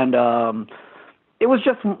 and it was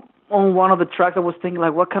just on one of the tracks I was thinking,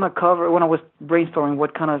 like, what kind of cover, when I was brainstorming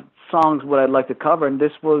what kind of songs would I like to cover, and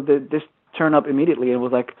this turned up immediately. It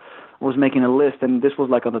was like I was making a list, and this was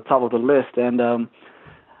like on the top of the list, and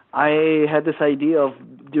I had this idea of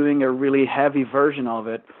doing a really heavy version of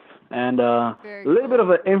it, and a little bit of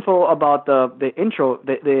info about the intro.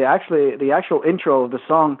 The actual intro of the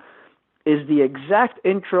song is the exact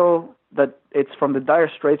intro that it's from the Dire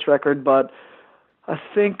Straits record, but I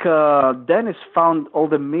think Dennis found all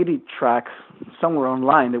the MIDI tracks somewhere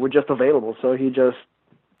online. They were just available, so he just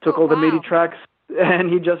took all the MIDI tracks and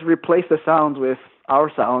he just replaced the sounds with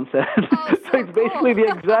our sounds, and so it's basically the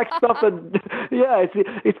exact stuff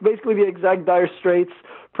it's basically the exact Dire Straits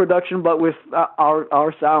production, but with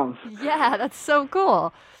our sounds. Yeah, that's so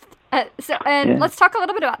cool. Let's talk a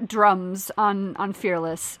little bit about drums on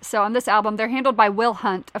Fearless. So on this album, they're handled by Will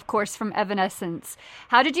Hunt, of course, from Evanescence.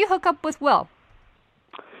 How did you hook up with Will?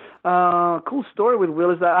 Cool story with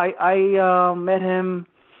Will is that I met him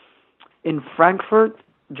in Frankfurt,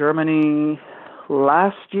 Germany,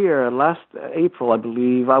 last April, I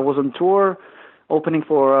believe. I was on tour opening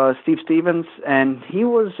for Steve Stevens, and he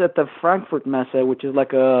was at the Frankfurt Messe, which is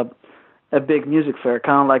like a big music fair,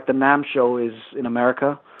 kind of like the NAMM show is in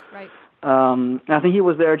America. Right. I think he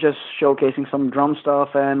was there just showcasing some drum stuff,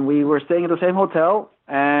 and we were staying at the same hotel,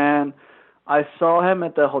 and I saw him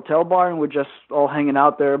at the hotel bar, and we're just all hanging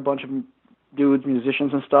out there, a bunch of dudes,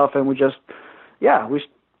 musicians and stuff, and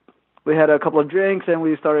we had a couple of drinks, and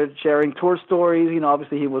we started sharing tour stories.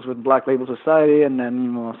 Obviously he was with Black Label Society, and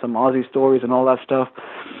then some Aussie stories and all that stuff.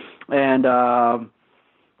 And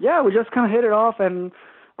we just kind of hit it off. And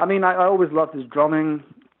I mean, I always loved his drumming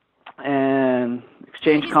and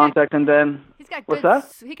exchanged contact. And then he's got what's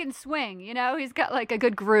that? He can swing. He's got like a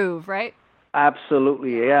good groove, right?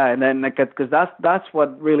 Absolutely, yeah. And then because that's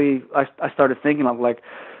what really I started thinking of, like,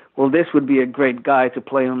 well, this would be a great guy to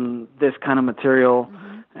play on this kind of material. Mm-hmm.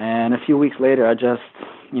 And a few weeks later, I just,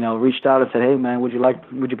 reached out and said, "Hey, man, would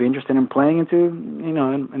you be interested in playing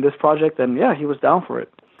in this project?" And yeah, he was down for it.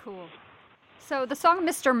 Cool. So the song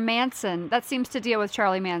 "Mr. Manson" that seems to deal with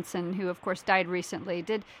Charlie Manson, who of course died recently.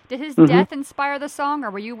 Did his death inspire the song, or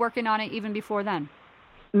were you working on it even before then?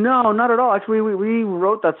 No, not at all. Actually, we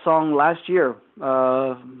wrote that song last year,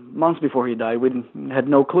 months before he died. We had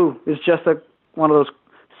no clue. It's just one of those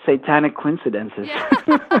satanic coincidences. Yeah.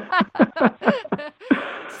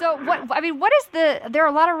 So what is there are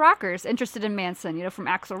a lot of rockers interested in Manson, from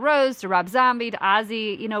Axl Rose to Rob Zombie to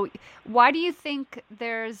Ozzy. Why do you think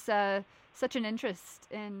there's such an interest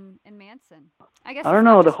in Manson? I don't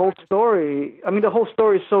know, the whole story. I mean, the whole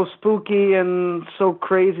story is so spooky and so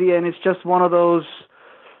crazy, and it's just one of those,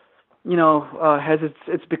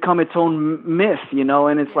 it's become its own myth,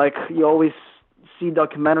 and it's like you always see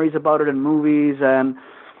documentaries about it in movies, and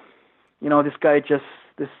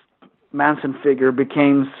this Manson figure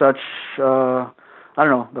became such, the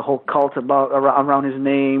whole cult around his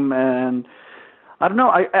name. And I don't know,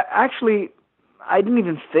 I didn't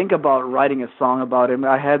even think about writing a song about him.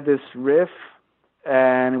 I had this riff,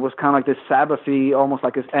 and it was kind of like this Sabbathy, almost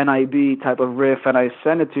like this NIB type of riff, and I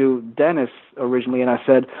sent it to Dennis originally, and I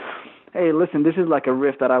said, "Hey, listen, this is like a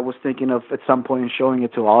riff that I was thinking of at some point and showing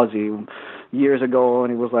it to Ozzy years ago,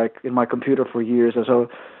 and it was like in my computer for years, and so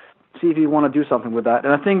see if you want to do something with that."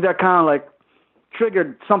 And I think that kind of like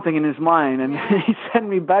triggered something in his mind, and he sent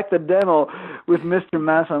me back the demo with Mr.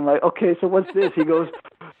 Manson. I'm like, "Okay, so what's this?" He goes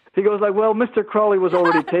like, "Well, Mr. Crowley was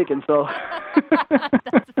already taken, so."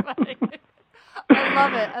 That's funny.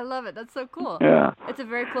 I love it. That's so cool. Yeah. It's a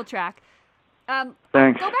very cool track.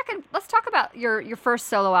 Thanks. Go back and let's talk about your first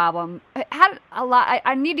solo album. It had a lot.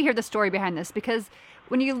 I need to hear the story behind this, because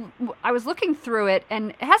I was looking through it,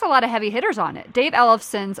 and it has a lot of heavy hitters on it. Dave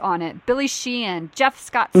Ellefson's on it, Billy Sheehan, Jeff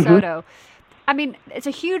Scott Soto. I mean, it's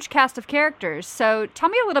a huge cast of characters. So tell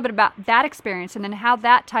me a little bit about that experience, and then how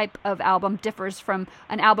that type of album differs from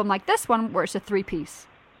an album like this one, where it's a 3-piece.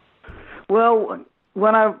 Well,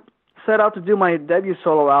 when I set out to do my debut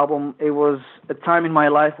solo album, it was a time in my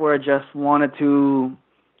life where I just wanted to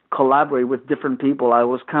collaborate with different people. I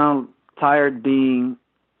was kind of tired being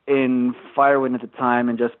in Firewind at the time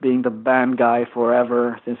and just being the band guy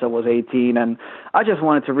forever since I was 18, and I just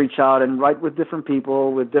wanted to reach out and write with different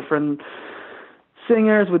people, with different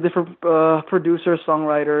singers, with different producers,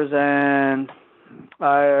 songwriters, and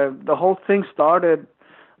the whole thing started.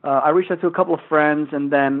 I reached out to a couple of friends,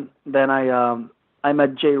 and then I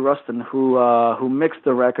met Jay Rustin, who mixed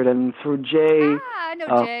the record, and through Jay. I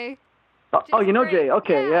know Jay. You know Jay?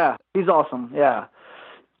 Okay, yeah, he's awesome. Yeah.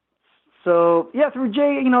 So yeah, through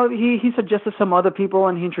Jay, he suggested some other people,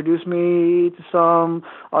 and he introduced me to some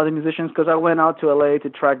other musicians, because I went out to LA to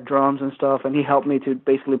track drums and stuff, and he helped me to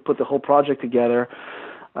basically put the whole project together.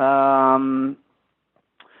 Yeah,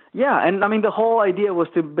 and I mean the whole idea was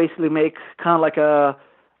to basically make kind of like a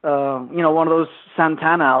one of those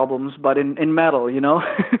Santana albums, but in metal,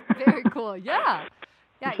 Very cool. Yeah.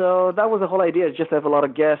 So that was the whole idea, just to have a lot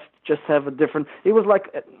of guests, just have a different. It was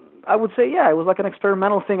like, I would say, it was like an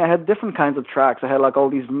experimental thing. I had different kinds of tracks. I had like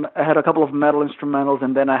I had a couple of metal instrumentals,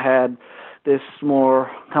 and then I had this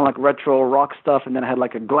more kind of like retro rock stuff, and then I had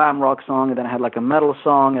like a glam rock song, and then I had like a metal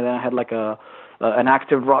song, and then I had like an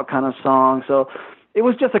active rock kind of song. So it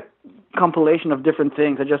was just a compilation of different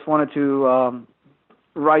things. I just wanted to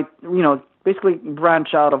write, basically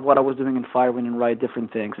branch out of what I was doing in Firewind and write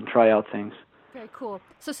different things and try out things. Very cool.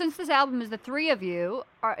 So since this album is the three of you,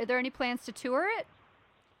 are there any plans to tour it?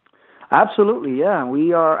 Absolutely, yeah.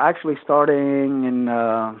 We are actually starting in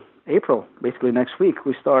April, basically next week.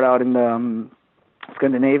 We start out in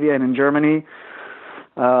Scandinavia and in Germany.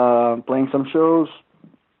 playing some shows,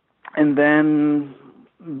 and then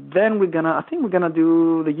I think we're gonna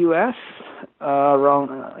do the U.S.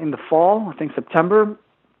 Around in the fall. I think September.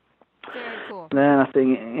 Very cool. Then I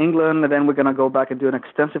think England, and then we're gonna go back and do an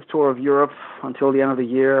extensive tour of Europe until the end of the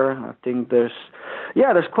year. I think there's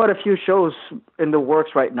quite a few shows in the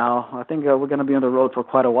works right now. I think we're gonna be on the road for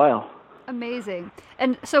quite a while. Amazing.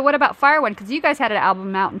 And so what about Firewind? Because you guys had an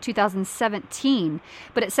album out in 2017,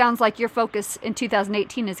 but it sounds like your focus in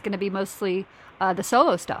 2018 is going to be mostly the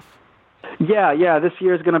solo stuff. Yeah. This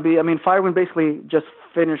year is going to be, Firewind basically just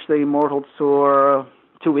finished the Immortals tour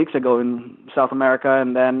 2 weeks ago in South America,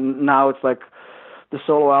 and then now it's like the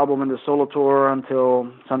solo album and the solo tour until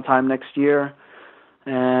sometime next year.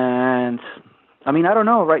 And I don't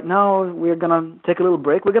know. Right now, we're going to take a little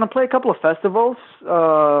break. We're going to play a couple of festivals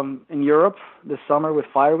in Europe this summer with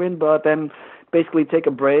Firewind, but then basically take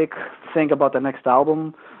a break, think about the next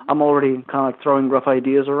album. I'm already kind of like throwing rough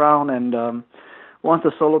ideas around, and once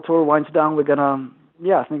the solo tour winds down, we're going to,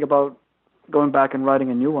 think about going back and writing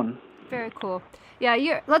a new one. Very cool.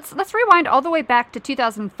 Yeah, let's rewind all the way back to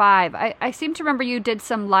 2005. I seem to remember you did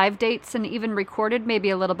some live dates and even recorded maybe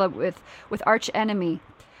a little bit with Arch Enemy.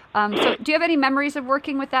 So do you have any memories of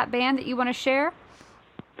working with that band that you want to share?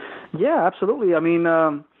 Yeah, absolutely. I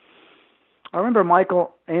remember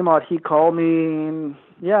Michael Amott, he called me,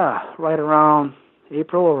 right around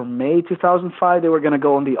April or May 2005. They were going to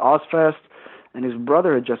go on the Ozfest, and his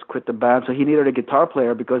brother had just quit the band, so he needed a guitar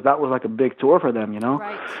player because that was like a big tour for them,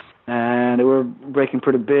 Right. And they were breaking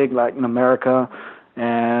pretty big, like in America.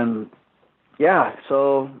 And,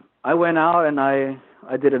 so I went out and I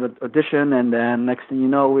did an audition, and then next thing you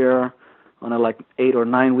know, we were on a 8 or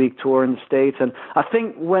 9 week tour in the States. And I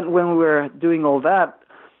think when we were doing all that,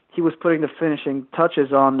 he was putting the finishing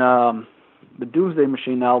touches on the Doomsday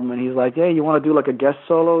Machine album, and he's like, "Hey, you want to do like a guest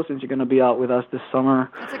solo since you're going to be out with us this summer?"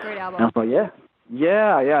 That's a great album. And I was like,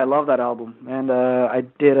 yeah, I love that album. And I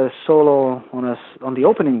did a solo on the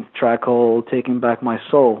opening track called "Taking Back My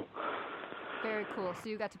Soul." Very cool. So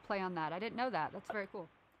you got to play on that. I didn't know that. That's very cool.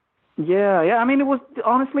 Yeah. It was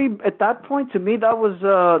honestly at that point to me that was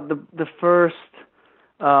the first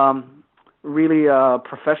really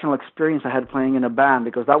professional experience I had playing in a band,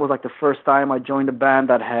 because that was like the first time I joined a band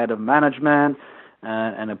that had a management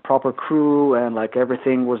and a proper crew, and like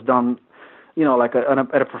everything was done,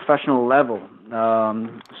 at a professional level.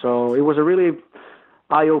 So it was a really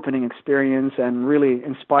eye-opening experience and really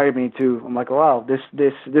inspired me to. I'm like, wow, this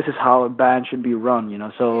is how a band should be run,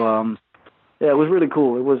 So. Yeah, it was really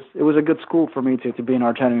cool. It was a good school for me to be in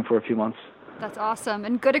Arch Enemy for a few months. That's awesome,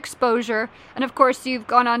 and good exposure. And of course, you've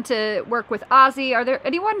gone on to work with Ozzy. Are there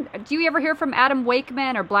anyone? Do you ever hear from Adam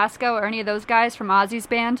Wakeman or Blasco or any of those guys from Ozzy's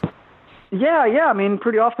band? Yeah.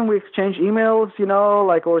 Pretty often we exchange emails,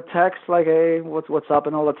 or text, like, "Hey, what's up?"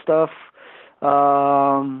 and all that stuff.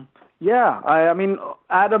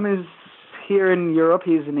 Adam is here in Europe.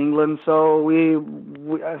 He's in England, so we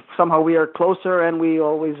somehow we are closer, and we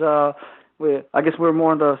always. I guess we're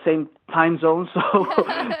more in the same time zone,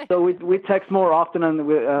 so we text more often, and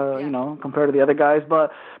compared to the other guys.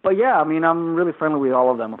 But I'm really friendly with all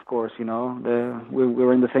of them, of course. We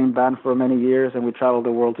were in the same band for many years, and we traveled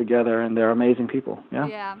the world together, and they're amazing people. Yeah.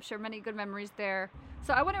 Yeah, I'm sure many good memories there.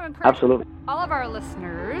 So I want to encourage all of our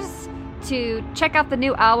listeners to check out the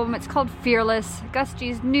new album. It's called Fearless, Gus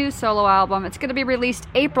G's new solo album. It's going to be released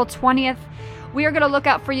April 20th. We are going to look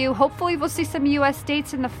out for you. Hopefully we'll see some U.S.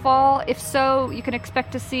 dates in the fall. If so, you can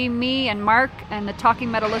expect to see me and Mark and the Talking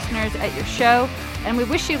Metal listeners at your show. And we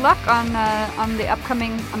wish you luck on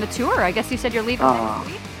the tour. I guess you said you're leaving next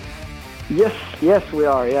week? Yes, we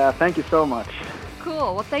are. Yeah, thank you so much.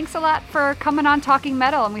 Cool. Well, thanks a lot for coming on Talking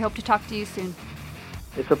Metal, and we hope to talk to you soon.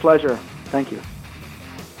 It's a pleasure. Thank you.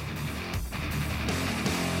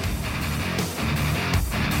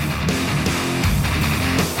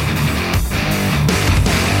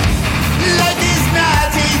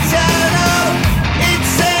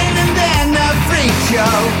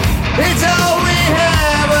 It's all we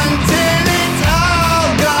have until it's all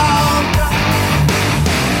gone.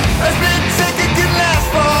 A split second can last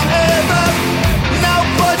forever. No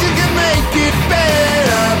budget can make it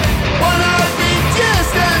better. One heartbeat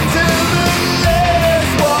just until the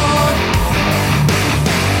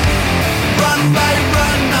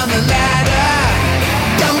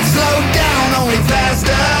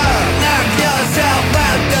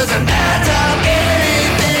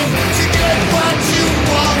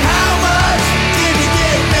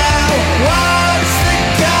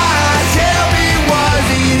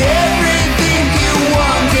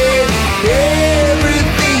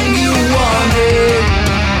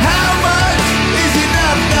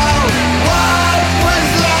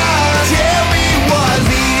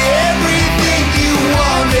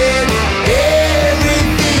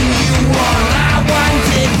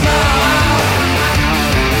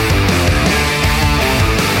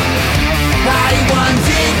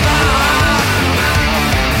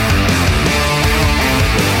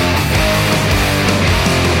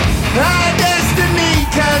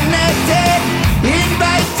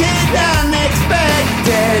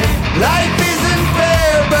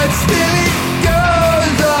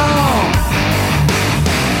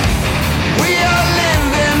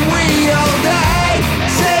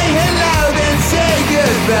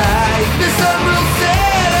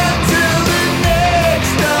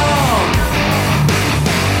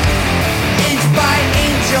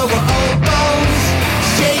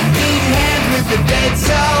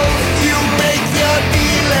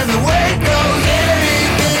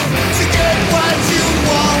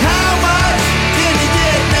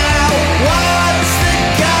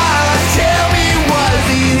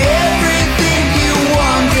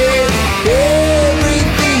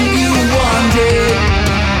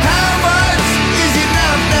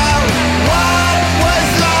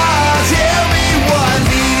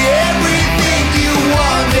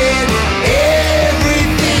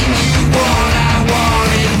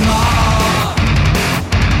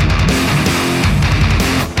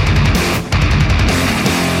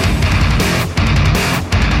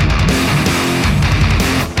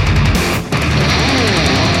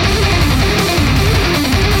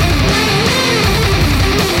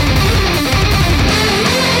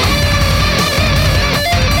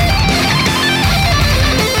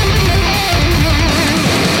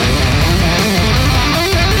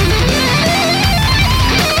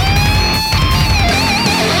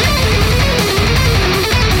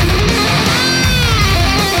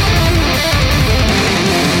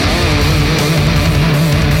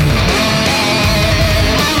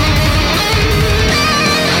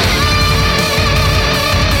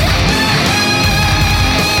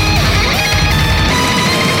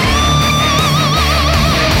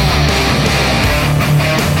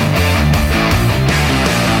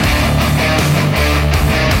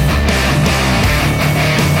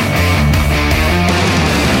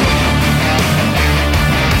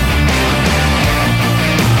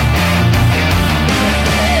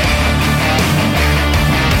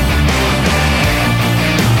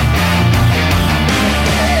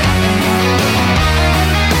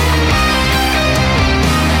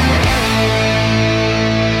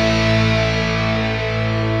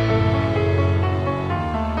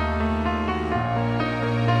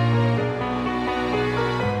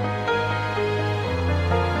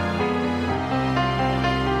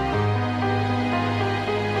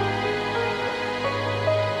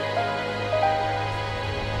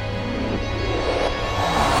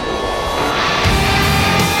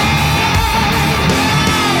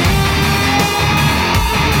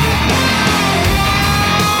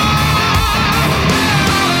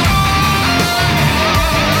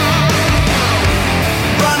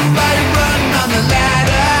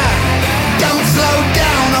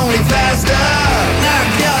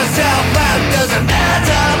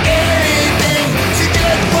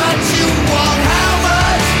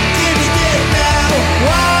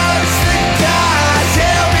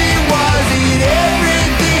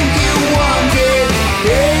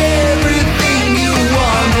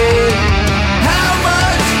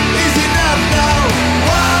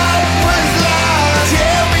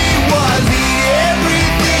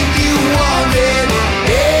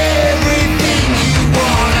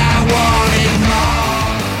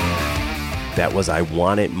That was I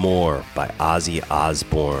Want It More by Ozzy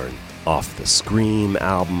Osbourne off the Scream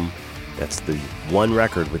album. That's the one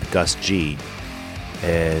record with Gus G.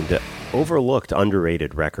 And overlooked,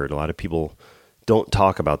 underrated record. A lot of people don't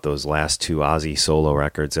talk about those last two Ozzy solo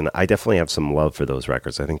records, and I definitely have some love for those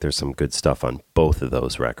records. I think there's some good stuff on both of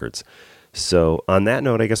those records. So on that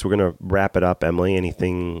note, I guess we're going to wrap it up. Emily,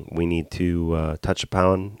 anything we need to touch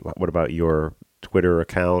upon? What about your Twitter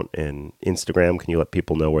account and Instagram? Can you let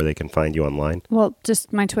people know where they can find you online? Well,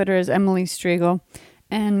 just my Twitter is Emily Striegel,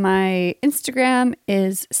 and my Instagram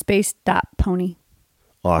is space.pony.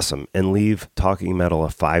 Awesome. And leave Talking Metal a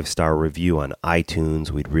 5-star review on iTunes.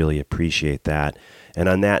 We'd really appreciate that. And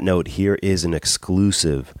on that note, here is an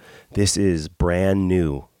exclusive. This is brand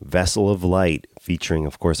new Vessel of Light, featuring,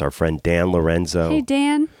 of course, our friend Dan Lorenzo. Hey,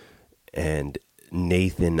 Dan. And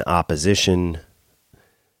Nathan Opposition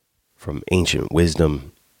from Ancient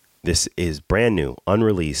Wisdom. This is brand new,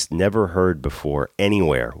 unreleased, never heard before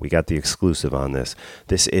anywhere. We got the exclusive on this.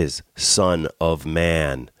 This is Son of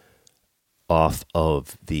Man, off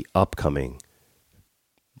of the upcoming,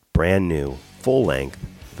 brand new, full-length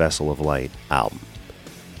Vessel of Light album.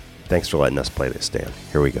 Thanks for letting us play this, Dan.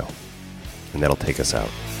 Here we go. And that'll take us out.